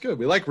 No, it's good.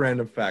 We like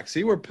random facts.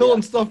 See, we're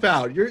pulling stuff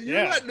out. You're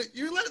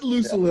letting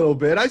loose a little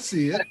bit. I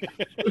see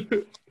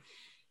it.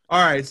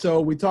 All right.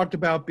 So we talked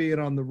about being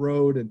on the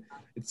road, and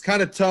it's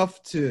kind of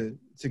tough to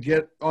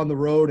get on the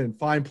road and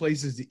find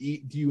places to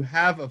eat. Do you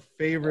have a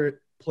favorite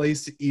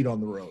place to eat on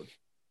the road?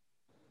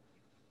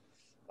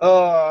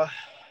 Yeah,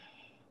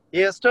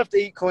 it's tough to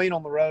eat clean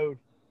on the road.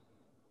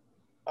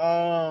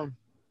 I'm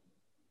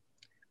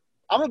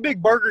a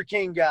big Burger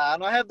King guy,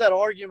 and I have that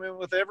argument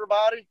with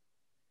everybody.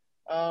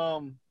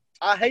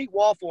 I hate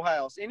Waffle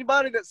House.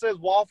 Anybody that says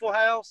Waffle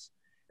House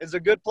is a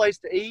good place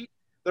to eat,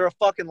 they're a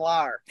fucking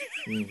liar.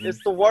 Mhm.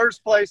 It's the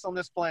worst place on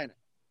this planet.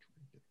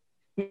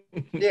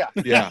 Yeah.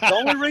 Yeah. The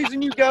only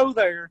reason you go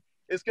there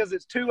is because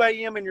it's 2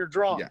 a.m. and you're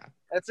drunk. Yeah.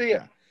 That's it.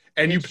 Yeah.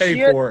 And you It's pay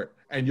shit. for it,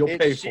 and you'll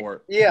It's pay shit. for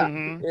it. Yeah.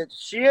 Mhm. It's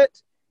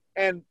shit,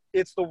 and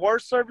it's the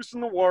worst service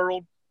in the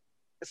world.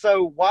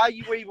 So why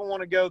you even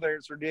want to go there?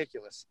 It's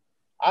ridiculous.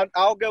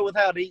 I'll go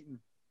without eating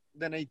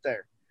than eat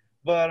there.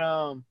 But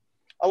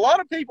a lot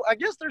of people, I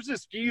guess there's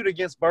this feud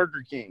against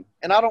Burger King,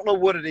 and I don't know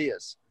what it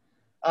is.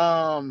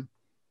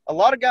 A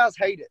lot of guys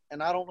hate it,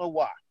 and I don't know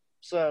why.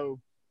 So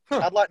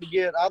I'd like to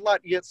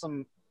get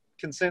some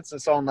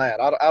consensus on that.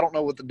 I don't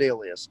know what the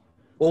deal is.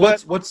 Well,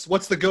 But-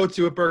 what's the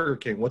go-to at Burger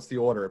King? What's the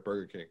order at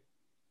Burger King?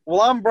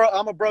 Well,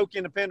 I'm a broke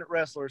independent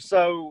wrestler,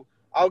 so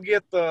I'll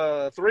get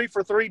the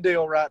 3-for-3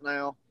 deal right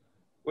now,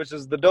 which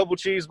is the double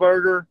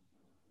cheeseburger,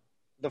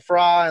 the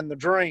fry, and the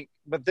drink.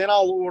 But then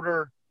I'll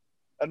order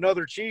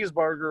another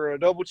cheeseburger or a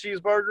double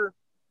cheeseburger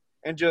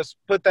and just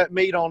put that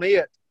meat on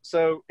it.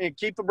 So, and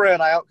keep the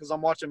bread out because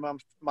I'm watching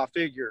my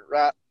figure,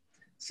 right?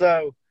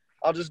 So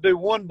I'll just do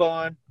one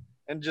bun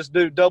and just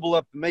do double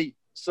up the meat.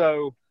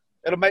 So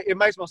it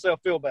makes myself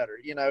feel better,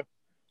 you know?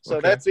 So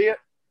Okay. that's it.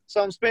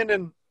 So I'm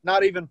spending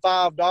not even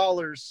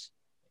 $5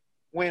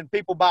 when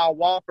people buy a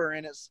Whopper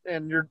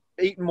and you're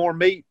eating more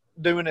meat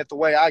doing it the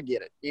way I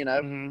get it, you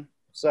know? Mhm.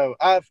 So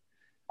I've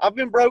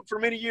been broke for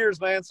many years,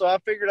 man. So I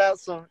figured out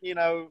some, you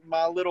know,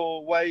 my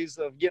little ways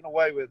of getting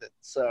away with it.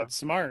 So That's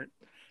smart.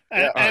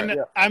 Yeah, And, all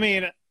right, I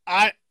mean,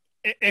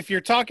 if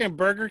you're talking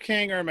Burger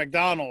King or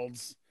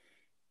McDonald's,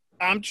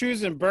 I'm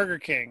choosing Burger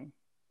King.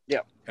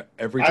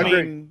 Every I time.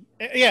 agree. mean,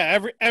 yeah,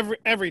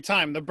 every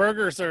time the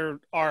burgers are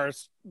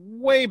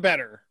way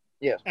better.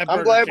 yeah, At I'm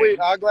Burger glad King.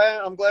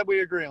 I'm glad we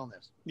agree on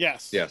this.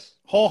 Yes, Yes.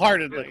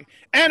 wholeheartedly.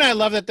 And I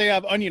love that they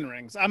have onion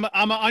rings. I'm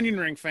an onion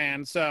ring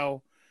fan,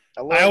 so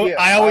I agree.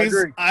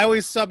 I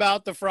always sub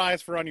out the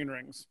fries for onion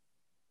rings.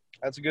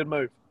 That's a good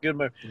move. Good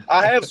move.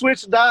 I have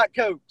switched to Diet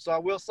Coke, so I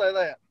will say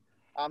that.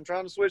 I'm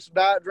trying to switch to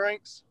diet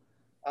drinks.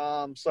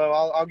 So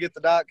I'll get the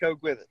Diet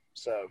Coke with it.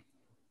 So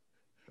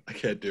I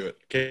can't do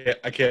it.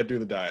 I can't do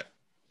the diet.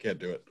 Can't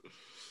do it.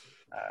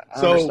 I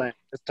So- understand.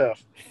 It's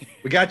tough.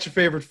 We got your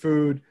favorite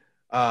food.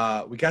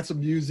 We got some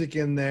music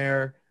in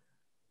there.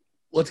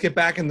 Let's get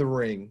back in the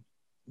ring.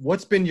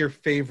 What's been your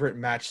favorite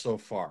match so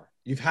far?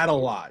 You've had a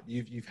lot.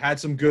 You've had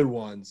some good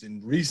ones,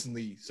 and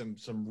recently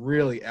some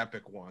really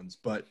epic ones.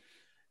 But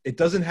it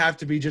doesn't have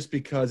to be just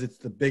because it's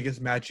the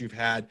biggest match you've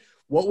had.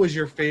 What was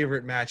your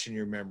favorite match in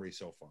your memory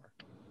so far?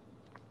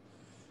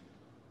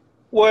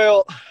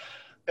 Well,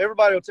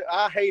 everybody will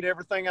I hate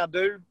everything I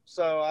do,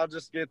 so I'll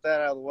just get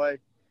that out of the way.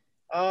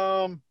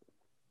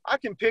 I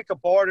can pick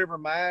apart every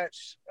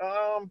match.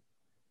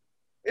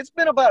 It's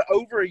been about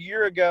over a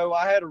year ago.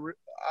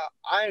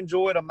 I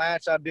enjoyed a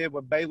match I did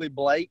with Bailey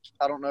Blake.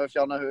 I don't know if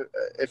y'all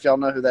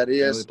know who that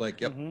is. Really,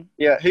 Blake? Yep. Mhm.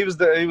 Yeah, he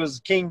was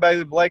King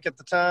Bailey Blake at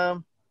the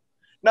time.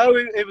 No,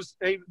 he was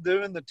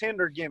doing the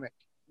Tinder gimmick,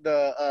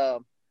 the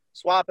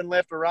swiping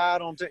left or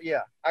right on.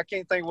 Yeah, I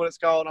can't think what it's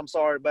called. I'm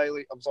sorry,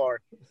 Bailey. I'm sorry.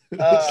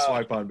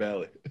 Swipe on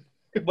Bailey.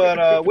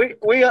 But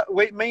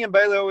me and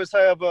Bailey always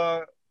have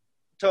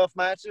tough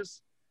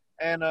matches,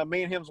 and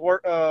me and him's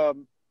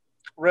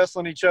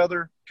wrestling each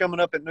other coming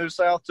up at New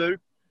South too.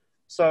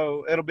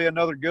 So it'll be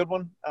another good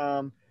one.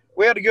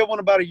 We had a good one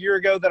about a year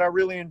ago that I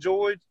really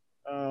enjoyed.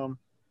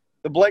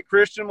 The Blake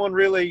Christian one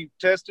really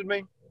tested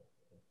me.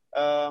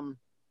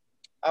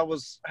 I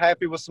was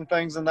happy with some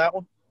things in that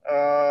one.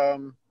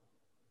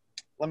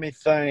 Let me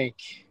think.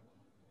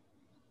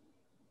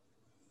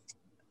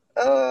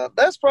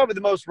 That's probably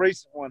the most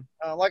recent one.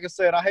 Like I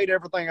said, I hate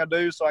everything I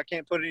do, so I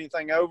can't put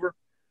anything over.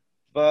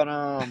 But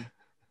I'm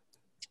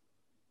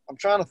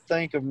trying to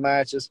think of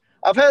matches.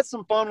 I've had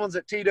some fun ones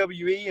at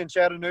TWE in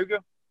Chattanooga.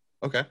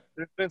 Okay.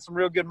 There's been some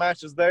real good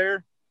matches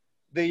there.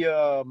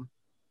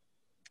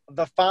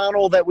 The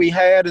final that we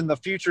had in the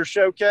Future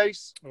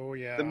Showcase, Oh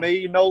yeah.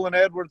 me, Nolan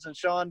Edwards, and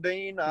Sean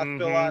Dean, I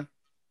feel Mhm. like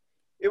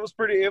it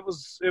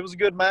was a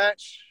good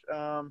match.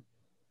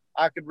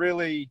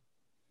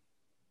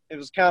 It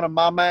was kind of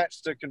my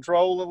match to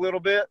control a little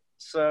bit,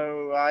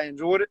 so I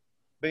enjoyed it.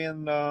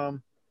 Being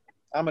I'm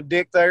a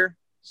dick there,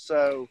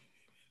 so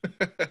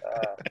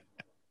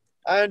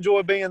I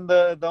enjoy being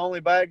the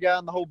only bad guy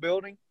in the whole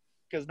building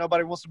because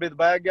nobody wants to be the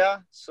bad guy.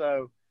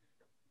 So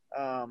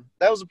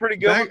that was a pretty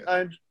good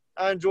one.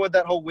 I enjoyed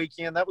that whole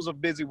weekend. That was a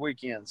busy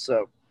weekend,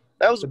 so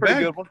that was a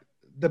pretty good one.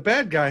 The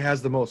bad guy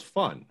has the most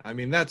fun. I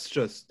mean, that's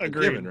just a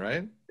Agreed. given,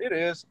 right? It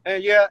is.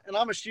 And yeah, and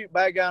I'm a shoot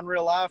bad guy in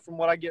real life from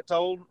what I get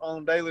told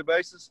on a daily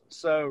basis.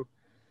 So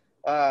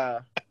I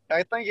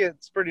think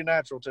it's pretty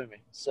natural to me.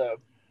 So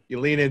You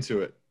lean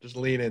into it. Just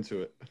lean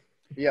into it.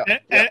 yeah.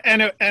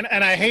 And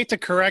I hate to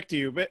correct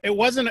you, but it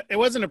wasn't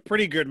a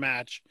pretty good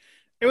match.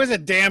 It was a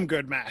damn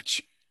good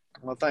match.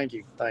 Well, thank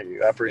you. I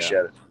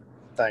appreciate it.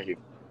 Thank you.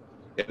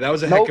 Yeah, that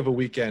was a Nope. heck of a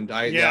weekend.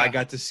 I Yeah.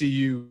 got to see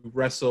you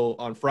wrestle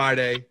on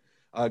Friday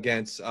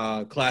against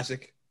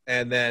Classic.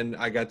 And then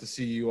I got to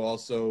see you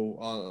also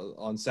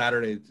on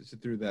Saturday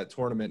through that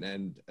tournament,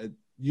 and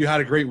you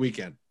had a great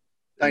weekend.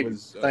 Thank you.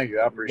 Thank you.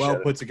 I appreciate it. Well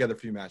put together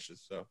few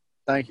matches. So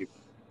thank you.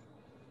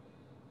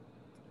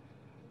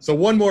 So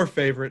one more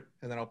favorite,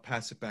 and then I'll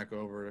pass it back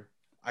over.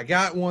 I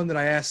got one that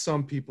I ask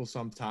some people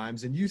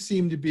sometimes, and you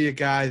seem to be a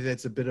guy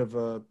that's a bit of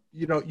a,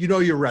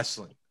 you're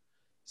wrestling.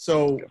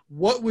 So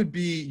what would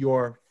be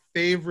your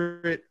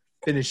favorite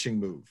finishing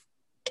move?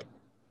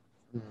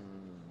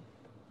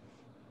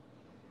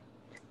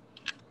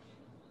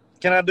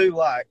 Can I do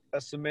like a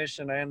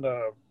submission and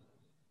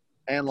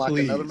like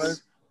another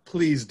move?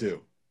 Please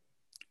do.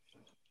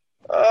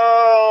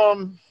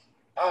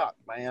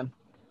 Man.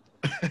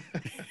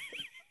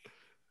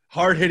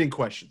 Hard-hitting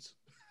questions.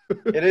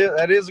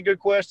 That is a good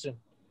question.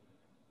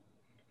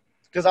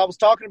 Because I was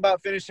talking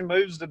about finishing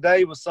moves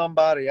today with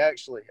somebody,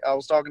 actually. I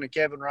was talking to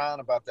Kevin Ryan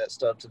about that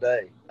stuff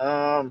today.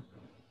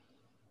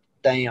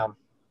 Damn.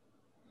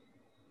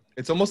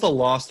 It's almost a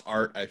lost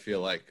art, I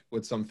feel like,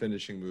 with some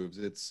finishing moves.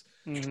 It's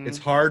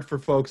hard for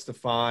folks to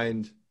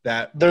find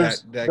that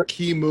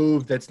key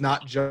move that's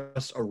not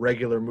just a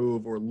regular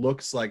move or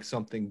looks like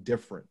something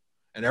different.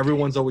 And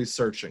everyone's always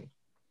searching.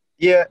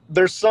 Yeah,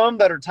 there's some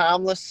that are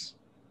timeless.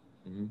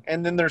 Mm-hmm.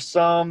 And then there's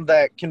some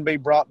that can be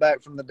brought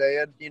back from the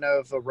dead,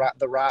 if the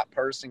right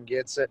person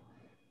gets it.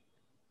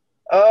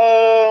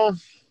 The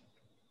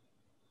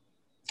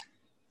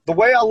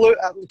way I look,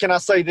 can I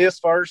say this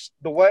first?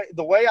 The way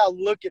I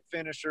look at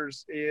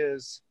finishers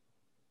is,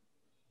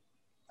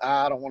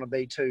 I don't want to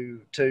be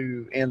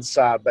too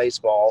inside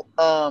baseball.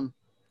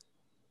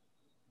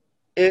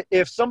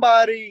 If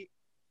somebody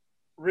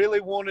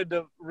really wanted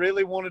to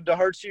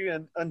hurt you,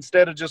 and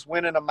instead of just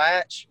winning a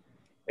match,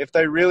 if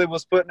they really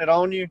was putting it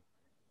on you,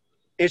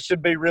 it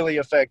should be really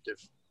effective.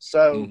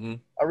 So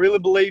I really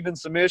believe in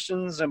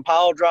submissions and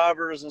pile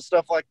drivers and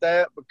stuff like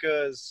that,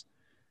 because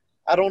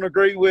I don't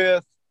agree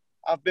with,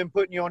 I've been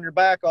putting you on your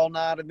back all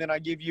night and then I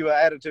give you an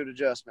attitude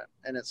adjustment.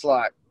 And it's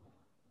like,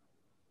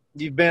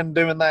 you've been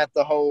doing that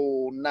the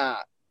whole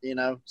night,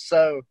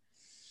 So,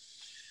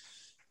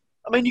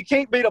 I mean, you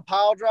can't beat a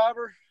pile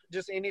driver,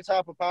 just any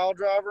type of pile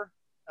driver.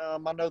 I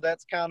know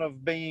that's kind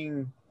of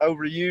being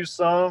overused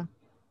some.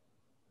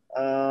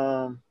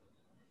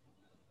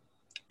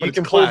 You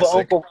can pull the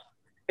Uncle.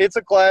 It's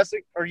a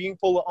classic, or you can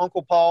pull the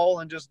Uncle Paul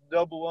and just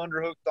double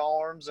underhook the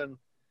arms and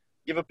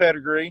give a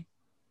pedigree.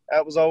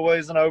 That was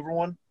always an over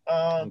one.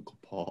 Uncle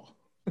Paul.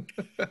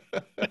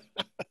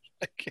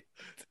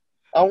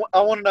 I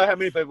want to know how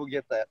many people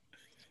get that.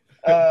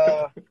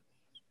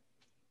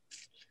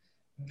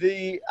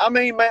 Man, I'm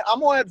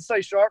gonna have to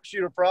say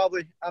sharpshooter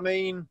probably. I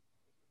mean,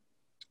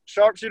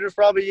 sharpshooter's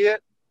probably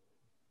it.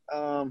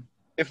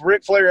 If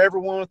Ric Flair ever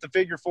won with the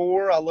figure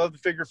four, I love the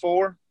figure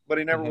four, but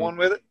he never won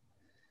with it.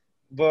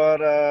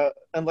 But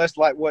unless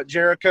like what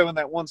Jericho in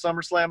that one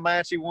SummerSlam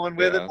match he won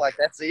with it, like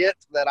that's it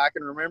that I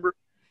can remember.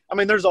 I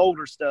mean, there's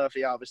older stuff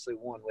he obviously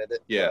won with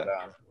it. Yeah.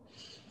 But,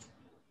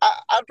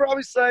 I'd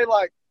probably say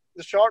like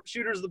the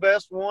sharpshooter's the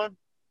best one,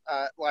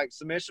 like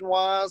submission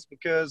wise,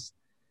 because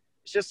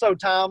it's just so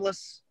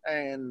timeless,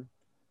 and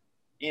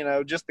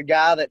just the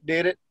guy that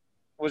did it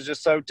was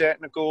just so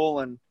technical,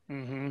 and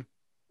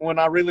when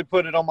I really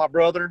put it on my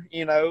brother,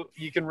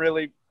 you can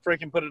really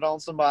freaking put it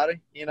on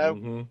somebody,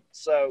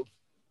 So,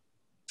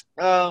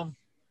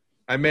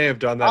 I may have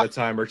done that a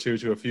time or two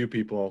to a few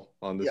people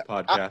on this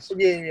podcast.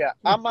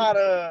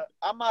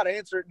 I might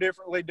answer it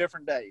differently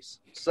different days.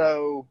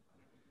 So,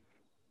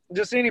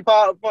 just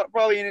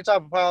probably any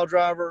type of pile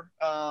driver,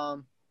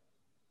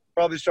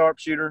 probably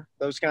sharpshooter,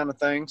 those kind of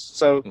things.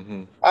 So,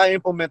 I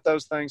implement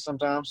those things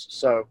sometimes.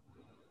 So,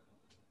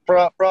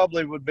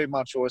 probably would be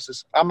my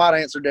choices. I might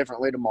answer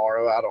differently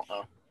tomorrow. I don't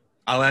know.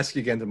 I'll ask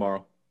you again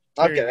tomorrow.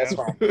 Okay, that's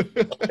fine.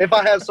 If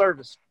I have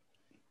service.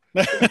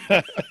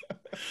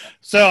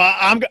 So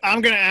I'm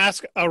going to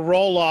ask a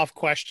roll-off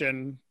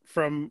question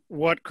from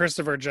what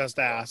Christopher just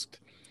asked.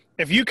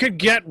 If you could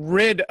get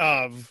rid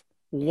of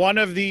one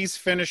of these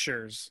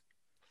finishers,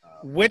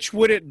 which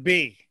would it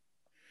be?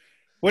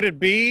 Would it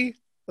be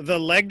the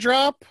leg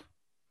drop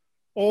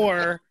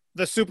or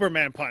the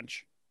Superman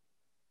punch?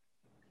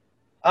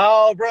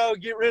 Oh, bro,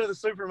 get rid of the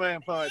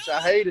Superman punch.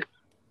 I hate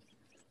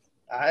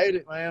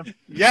it, man.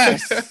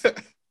 Yes.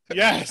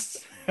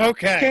 Yes.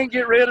 Okay. You can't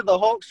get rid of the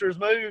Hulkster's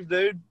move,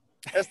 dude.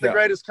 That's the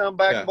greatest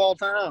comeback of all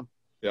time.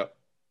 Yeah.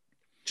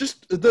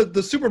 Just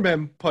the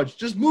Superman punch.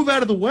 Just move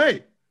out of the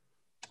way.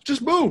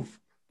 Just move.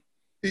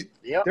 There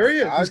he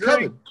is. He's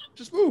coming.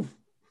 Just move.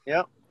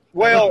 Yep.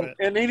 Well,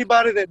 and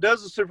anybody that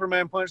does a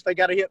Superman punch, they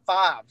got to hit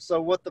 5.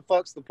 So what the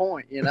fuck's the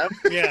point, Yeah.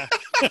 Yes.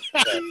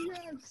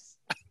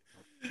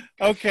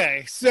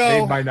 Okay, so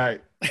made my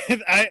night.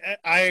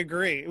 I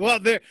agree. Well,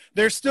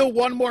 there's still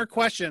one more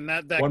question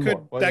that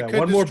could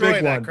one more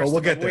big one, but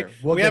we'll get there.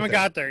 We haven't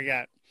got there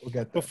yet. We'll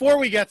get there. Before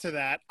we get to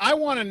that, I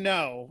want to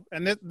know,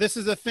 and this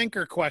is a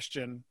thinker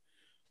question: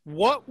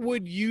 what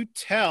would you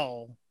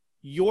tell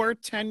your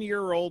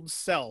 10-year-old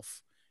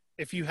self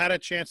if you had a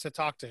chance to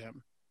talk to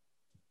him?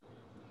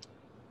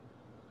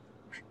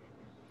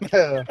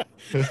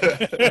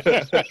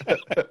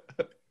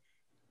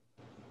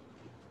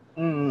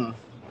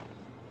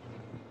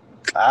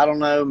 I don't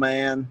know,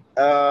 man.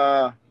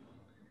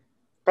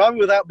 Probably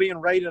without being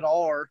rated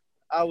R,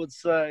 I would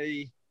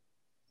say.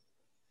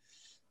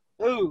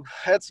 Ooh,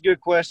 that's a good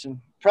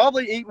question.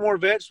 Probably eat more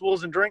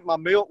vegetables and drink my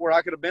milk where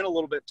I could have been a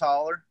little bit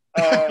taller.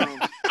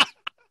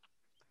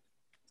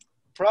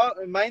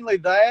 Mainly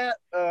that.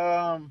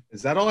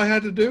 Is that all I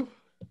had to do?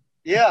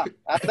 Yeah,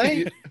 I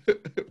think.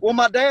 Well,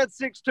 my dad's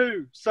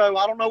 6'2", so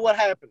I don't know what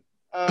happened.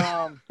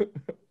 I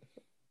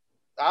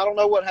don't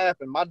know what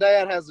happened. My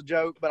dad has a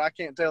joke, but I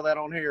can't tell that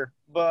on here.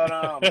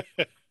 But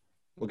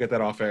we'll get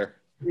that off air.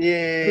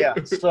 Yeah,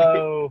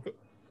 so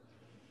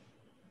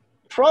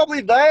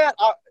probably that.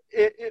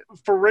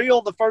 For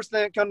real, the first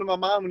thing that come to my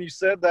mind when you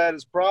said that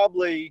is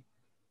probably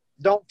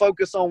don't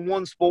focus on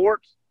one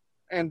sport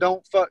and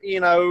don't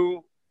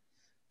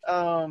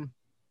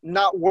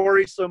not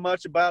worry so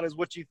much about is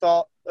what you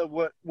thought of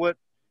what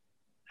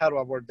how do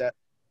I word that?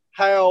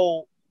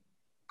 How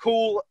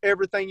cool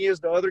everything is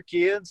to other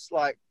kids.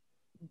 Like,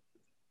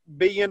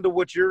 be into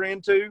what you're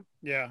into.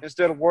 Yeah.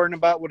 Instead of worrying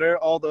about what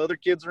all the other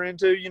kids are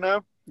into,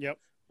 Yep.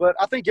 But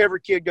I think every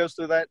kid goes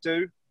through that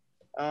too.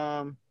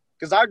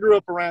 Because I grew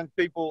up around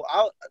people.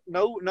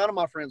 None of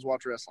my friends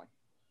watch wrestling.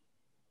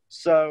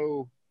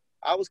 So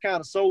I was kind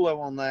of solo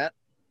on that.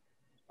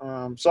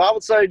 So I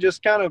would say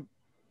just kind of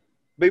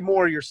be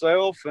more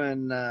yourself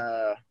and,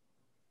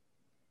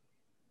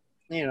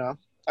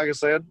 like I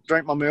said,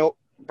 drink my milk,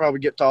 probably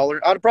get taller.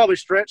 I'd probably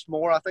stretch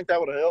more. I think that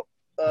would have helped.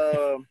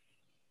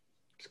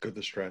 It's good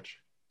to stretch.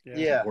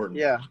 Yeah. What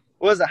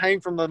was it, hang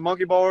from the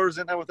monkey bars?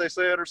 Isn't that what they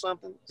said or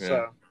something? Yeah.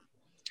 So,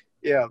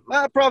 yeah,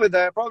 probably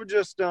that. Probably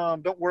just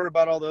don't worry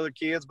about all the other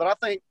kids. But I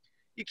think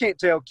you can't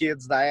tell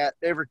kids that.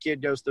 Every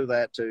kid goes through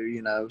that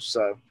too,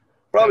 So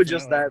probably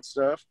just that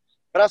stuff.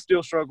 But I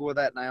still struggle with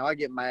that now. I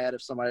get mad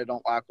if somebody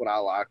don't like what I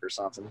like or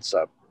something.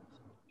 So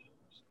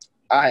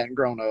I hadn't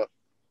grown up.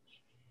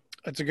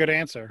 That's a good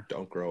answer.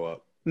 Don't grow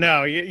up.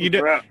 No, you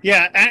do. Right.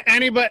 Yeah,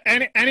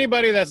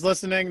 anybody that's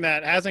listening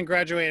that hasn't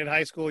graduated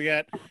high school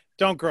yet,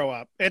 don't grow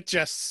up. It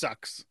just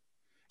sucks.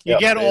 You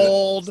get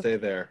old, Stay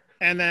there,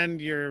 and then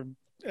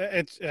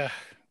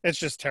it's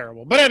just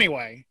terrible. But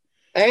anyway,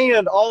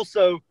 and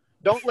also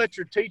don't let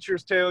your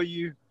teachers tell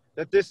you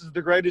that this is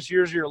the greatest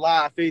years of your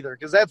life either,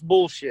 because that's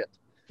bullshit.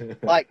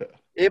 Like,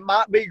 it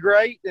might be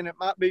great and it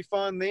might be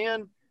fun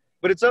then,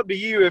 but it's up to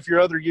you if your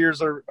other years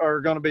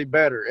are going to be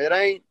better. It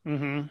ain't.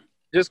 Mm-hmm.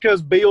 Just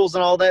because bills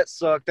and all that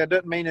suck, that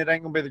doesn't mean it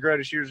ain't going to be the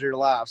greatest years of your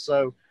life.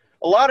 So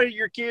a lot of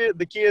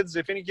the kids,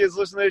 if any kids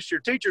listen to this, your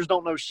teachers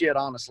don't know shit,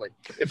 honestly,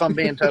 if I'm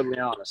being totally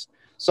honest.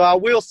 So I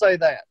will say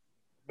that.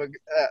 But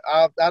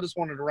I just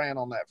wanted to rant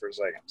on that for a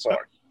second.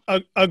 Sorry.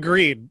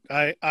 Agreed.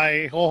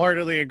 I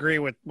wholeheartedly agree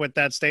with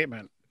that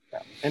statement.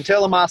 Yeah. And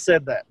tell them I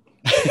said that.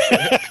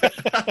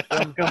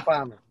 Come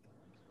find me.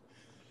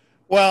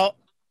 Well,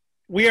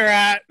 we are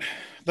at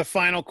the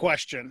final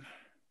question.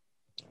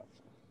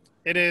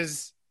 It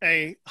is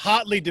a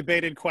hotly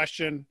debated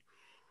question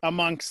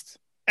amongst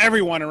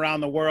everyone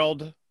around the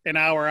world in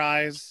our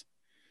eyes.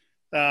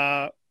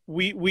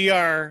 We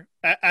are,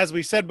 as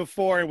we said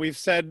before, and we've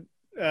said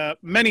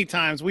many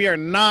times, we are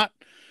not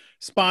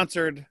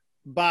sponsored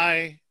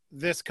by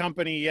this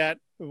company yet.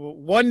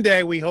 One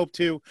day we hope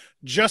to,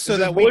 just so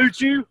that Blue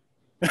Chew?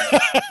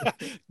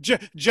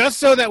 just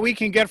so that we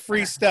can get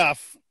free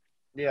stuff.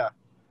 Yeah.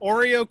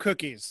 Oreo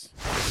cookies.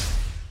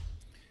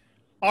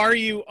 Are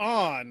you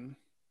on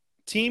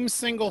Team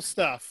Single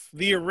Stuff,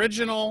 the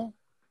original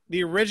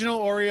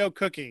Oreo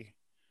cookie,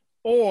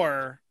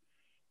 or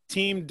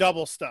Team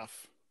Double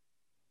Stuff?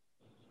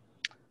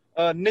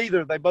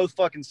 Neither. They both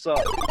fucking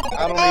suck.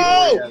 I don't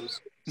eat Oreos.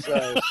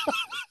 So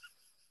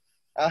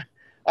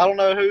I don't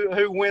know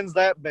who wins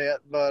that bet,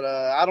 but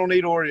I don't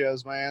eat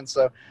Oreos, man.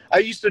 So I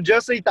used to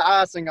just eat the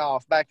icing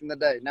off back in the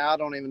day. Now I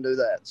don't even do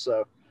that.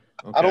 So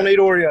okay. I don't eat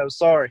Oreos.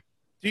 Sorry.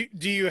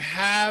 Do you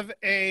have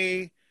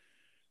a? I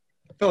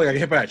feel like I get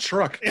hit by a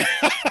truck.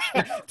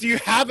 Do you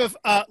have a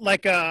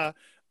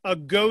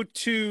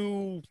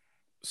go-to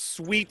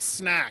sweet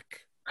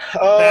snack?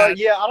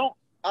 Yeah,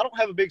 I don't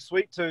have a big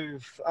sweet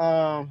tooth.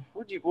 What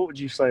would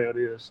you say it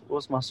is?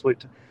 What's my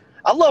sweet tooth?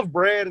 I love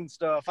bread and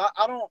stuff.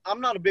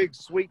 I'm not a big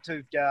sweet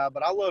tooth guy,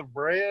 but I love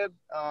bread.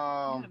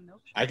 I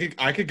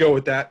could go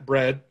with that.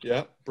 Bread.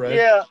 Yeah, bread.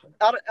 Yeah,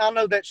 I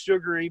know that's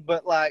sugary,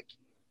 but like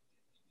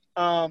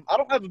I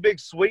don't have a big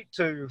sweet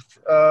tooth.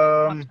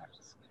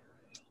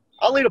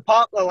 I'll eat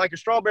like a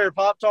strawberry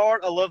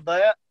Pop-Tart. I love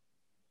that.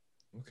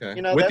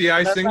 Okay. With the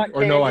icing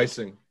or no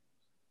icing?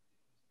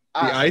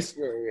 The ice?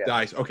 Yeah. The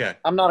ice. Okay.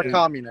 I'm not a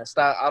communist.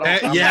 I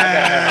don't.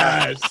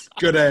 Yes.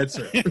 Good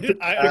answer.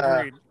 I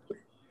agreed.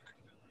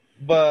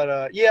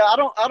 But yeah, I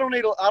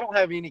don't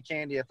have any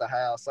candy at the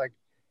house. Like,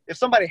 if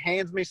somebody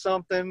hands me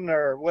something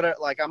or whatever,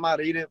 like, I might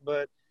eat it,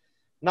 but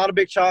not a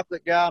big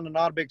chocolate guy and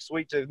not a big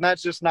sweet tooth. And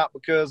that's just not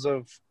because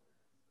of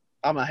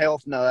I'm a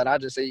health nut. I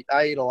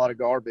eat a lot of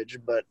garbage,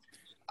 but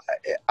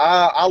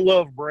I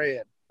love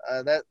bread.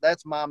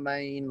 That's my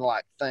main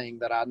like thing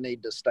that I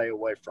need to stay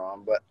away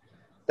from. But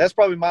that's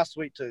probably my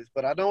sweet tooth.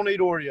 But I don't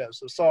eat Oreos,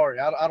 so sorry.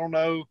 I don't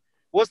know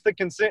what's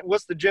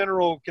the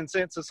general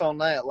consensus on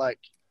that. Like,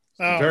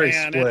 Oh, very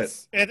man, split.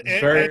 It's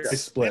Very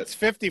split. It's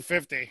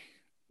 50-50.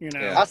 You know.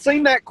 Yeah. I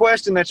seen that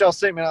question that y'all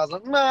sent me, and I was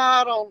like, no,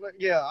 I don't.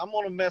 Yeah, I'm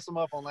gonna mess them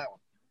up on that one.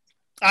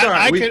 It's all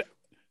right. I could.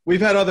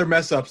 We've had other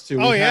mess ups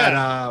too. Oh, We've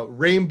yeah. had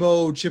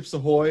Rainbow Chips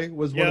Ahoy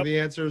was one Yep. of the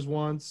answers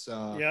once.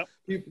 Yep.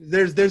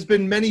 There's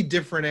been many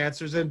different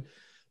answers, and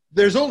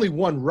there's only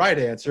one right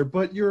answer,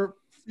 but you're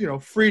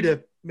free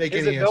to make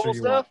Is any it answer double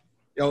you stuff?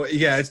 want. Oh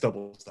yeah, it's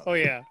double stuff. Oh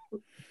yeah.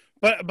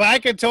 But I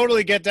could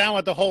totally get down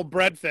with the whole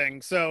bread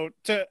thing. So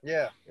Yeah.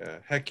 Yeah,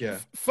 heck yeah.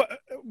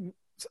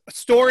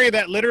 Story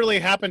that literally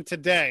happened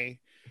today.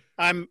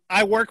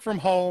 I work from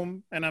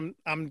home and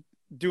I'm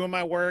doing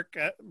my work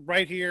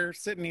right here,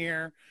 sitting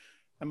here,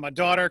 and my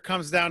daughter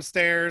comes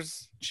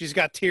downstairs. She's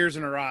got tears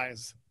in her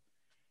eyes.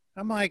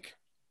 I'm like,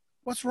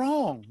 "What's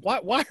wrong?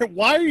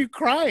 Why are you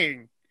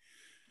crying?"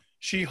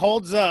 She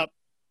holds up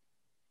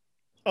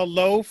a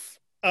loaf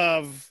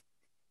of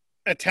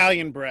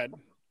Italian bread,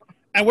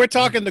 and we're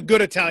talking the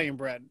good Italian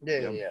bread.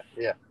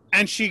 Yeah.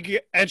 And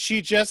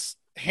she just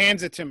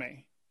hands it to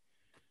me.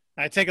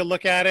 I take a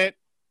look at it,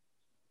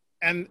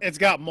 and it's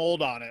got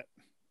mold on it.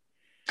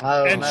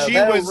 Oh, And no, she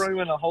that'll was-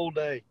 ruin a whole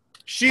day.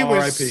 She R.I.P.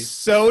 was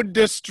so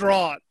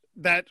distraught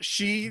that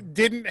she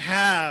didn't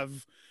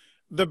have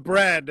the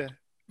bread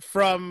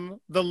from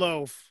the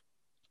loaf,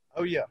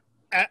 Oh yeah.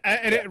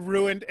 and it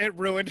ruined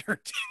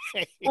her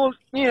day. Well,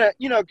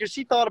 because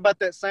she thought about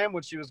that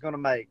sandwich she was going to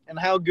make and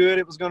how good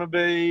it was going to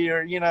be,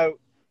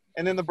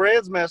 and then the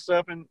bread's messed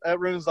up and that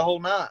ruins the whole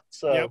night.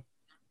 So, Yep.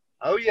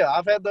 Oh yeah,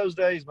 I've had those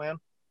days, man.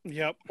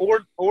 Yep.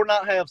 Or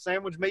not have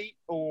sandwich meat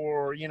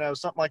or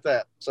something like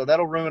that. So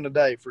that'll ruin a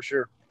day for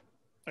sure.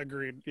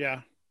 Agreed.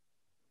 Yeah.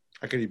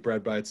 I could eat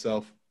bread by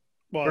itself.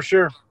 Well, For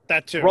sure.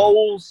 that too.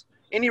 Rolls,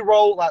 any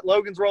roll like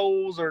Logan's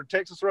Rolls or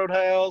Texas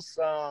Roadhouse.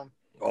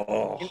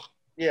 Oh,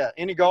 Yeah,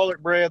 any garlic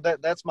bread.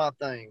 That's my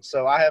thing.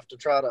 So I have to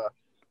try to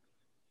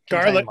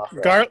contain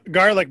myself.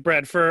 Garlic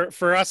bread for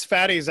us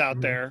fatties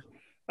out there.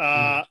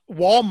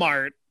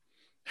 Walmart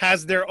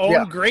has their own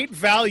Yeah. great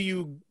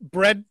value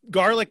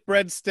garlic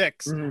bread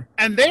sticks, Mhm.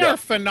 and they Yeah. are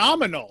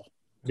phenomenal.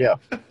 Yeah.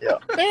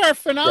 They are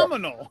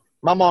phenomenal.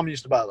 My mom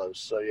used to buy those.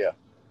 So yeah.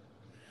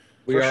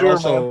 we For are sure,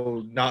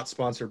 also not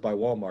sponsored by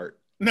Walmart.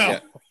 No, Yeah.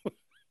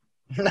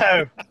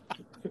 No.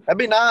 That'd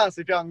be nice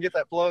if y'all can get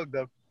that plug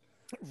though.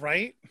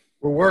 right?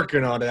 We're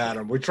working on it,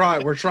 Adam. We're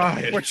trying. We're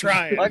trying.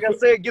 Like I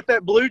said, get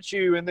that Blue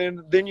Chew, and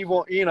then you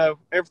want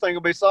everything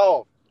will be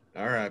solved.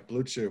 All right,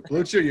 Blue Chew.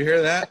 Blue Chew, you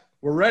hear that?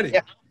 We're ready.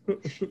 Yeah.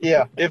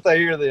 Yeah, if they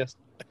hear this,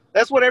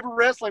 that's what every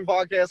wrestling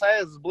podcast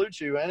has is Blue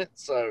Chew in it.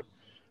 So,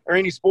 or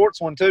any sports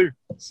one too.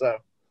 So,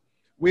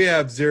 We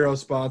have 0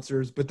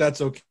 sponsors, but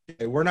that's okay.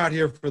 We're not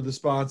here for the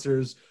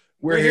sponsors.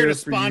 We're here to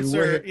for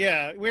sponsor.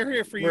 you. We're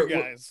here for you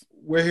guys.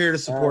 We're here to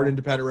support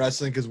independent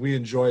wrestling because we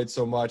enjoy it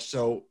so much.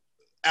 So,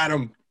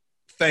 Adam,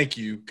 thank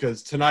you,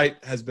 because tonight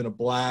has been a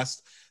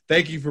blast.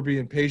 Thank you for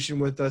being patient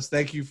with us.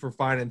 Thank you for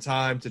finding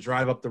time to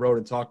drive up the road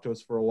and talk to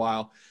us for a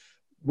while.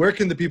 Where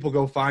can the people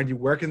go find you?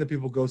 Where can the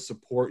people go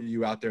support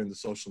you out there in the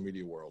social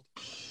media world?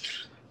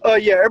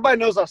 yeah, everybody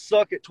knows I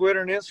suck at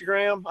Twitter and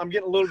Instagram. I'm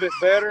getting a little bit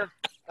better.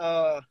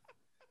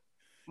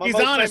 He's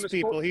honest,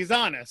 people. He's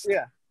honest.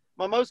 Yeah.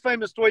 My most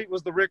famous tweet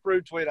was the Rick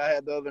Rude tweet I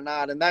had the other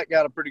night, and that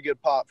got a pretty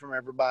good pop from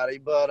everybody.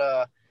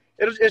 But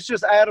it's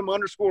just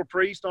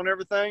Adam_Priest on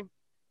everything.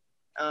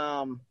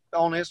 On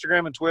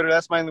Instagram and Twitter,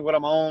 that's mainly what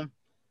I'm on.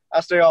 I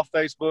stay off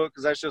Facebook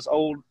because that's just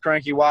old,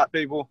 cranky white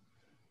people.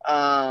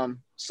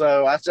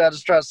 So I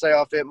just try to stay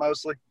off it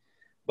mostly.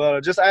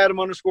 But just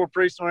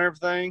Adam_Priest on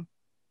everything.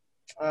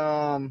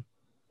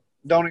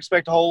 Don't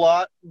expect a whole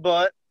lot,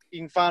 but you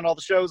can find all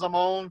the shows I'm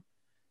on.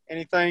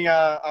 Anything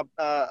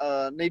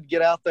I need to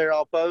get out there,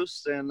 I'll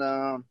post, and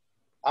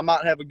I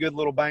might have a good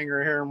little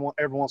banger here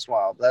every once in a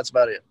while. But that's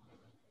about it.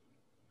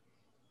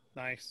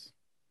 Nice.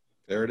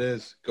 There it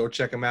is. Go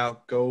check him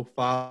out. Go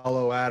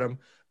follow Adam.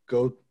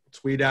 Go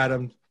tweet at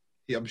him.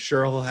 I'm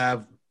sure he'll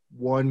have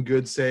one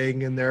good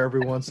saying in there every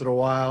once in a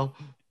while.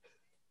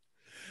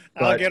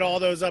 I'll get all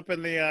those up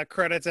in the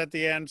credits at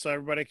the end so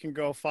everybody can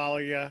go follow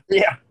you.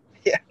 Yeah.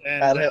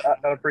 And, I'd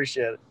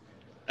appreciate it.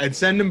 And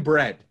send him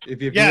bread.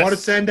 If you Yes. want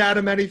to send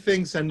Adam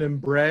anything, send him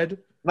bread.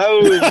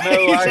 No, He's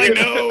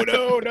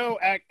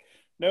like,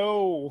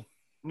 no.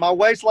 My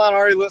waistline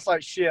already looks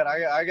like shit.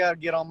 I got to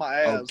get on my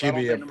abs. Oh, give I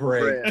don't me a need no more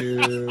break, bread.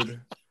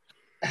 dude.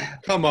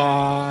 Come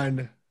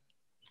on.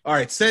 All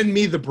right, send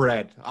me the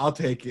bread. I'll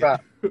take it. Right.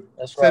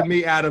 That's Send right.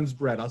 me Adam's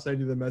bread. I'll send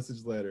you the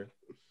message later.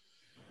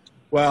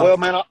 Well, Well,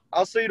 man,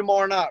 I'll see you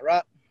tomorrow night,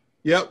 right?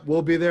 Yep,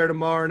 we'll be there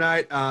tomorrow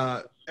night.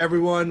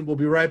 Everyone, we'll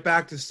be right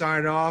back to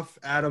sign off.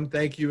 Adam,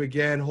 thank you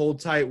again.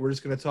 Hold tight. We're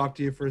just going to talk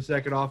to you for a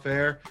second off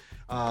air.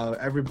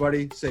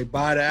 Everybody, say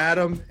bye to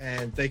Adam,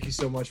 and thank you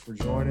so much for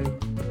joining.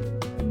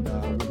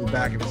 And we'll be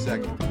back in a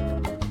second.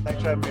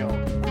 Thanks for having me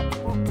on.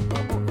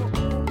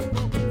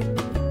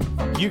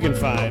 You can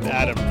find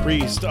Adam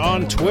Priest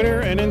on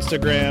Twitter and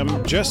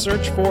Instagram. Just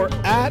search for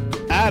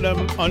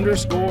 @Adam_Priest_.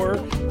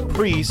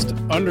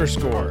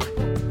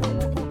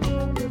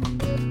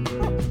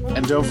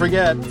 And don't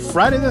forget,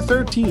 Friday the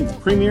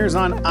 13th premieres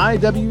on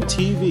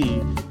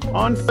IWTV.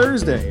 on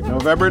Thursday,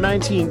 November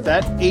 19th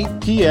at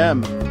 8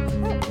 p.m.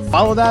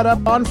 Follow that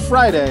up on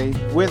Friday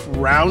with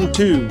round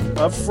 2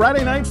 of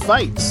Friday Night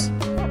Fights,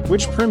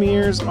 which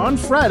premieres on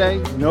Friday,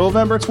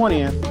 November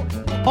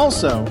 20th,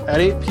 also at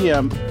 8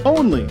 p.m.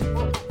 only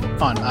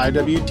on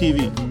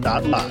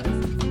IWTV.live.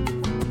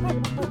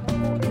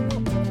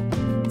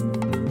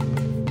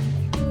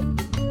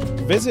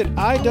 Visit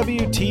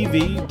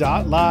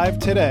IWTV.live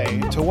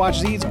today to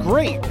watch these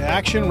great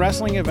Action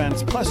wrestling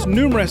events, plus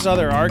numerous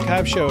other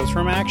archive shows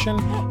from Action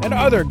and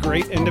other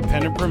great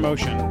independent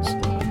promotions.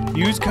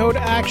 Use code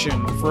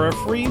ACTION for a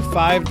free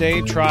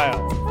 5-day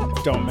trial.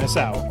 Don't miss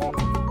out.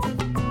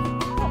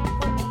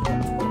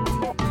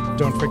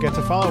 Don't forget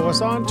to follow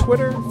us on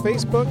Twitter,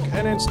 Facebook,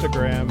 and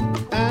Instagram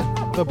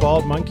at The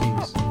Bald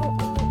Monkeys.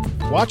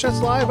 Watch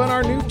us live on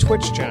our new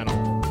Twitch channel,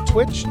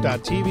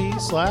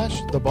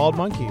 twitch.tv/The Bald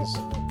Monkeys.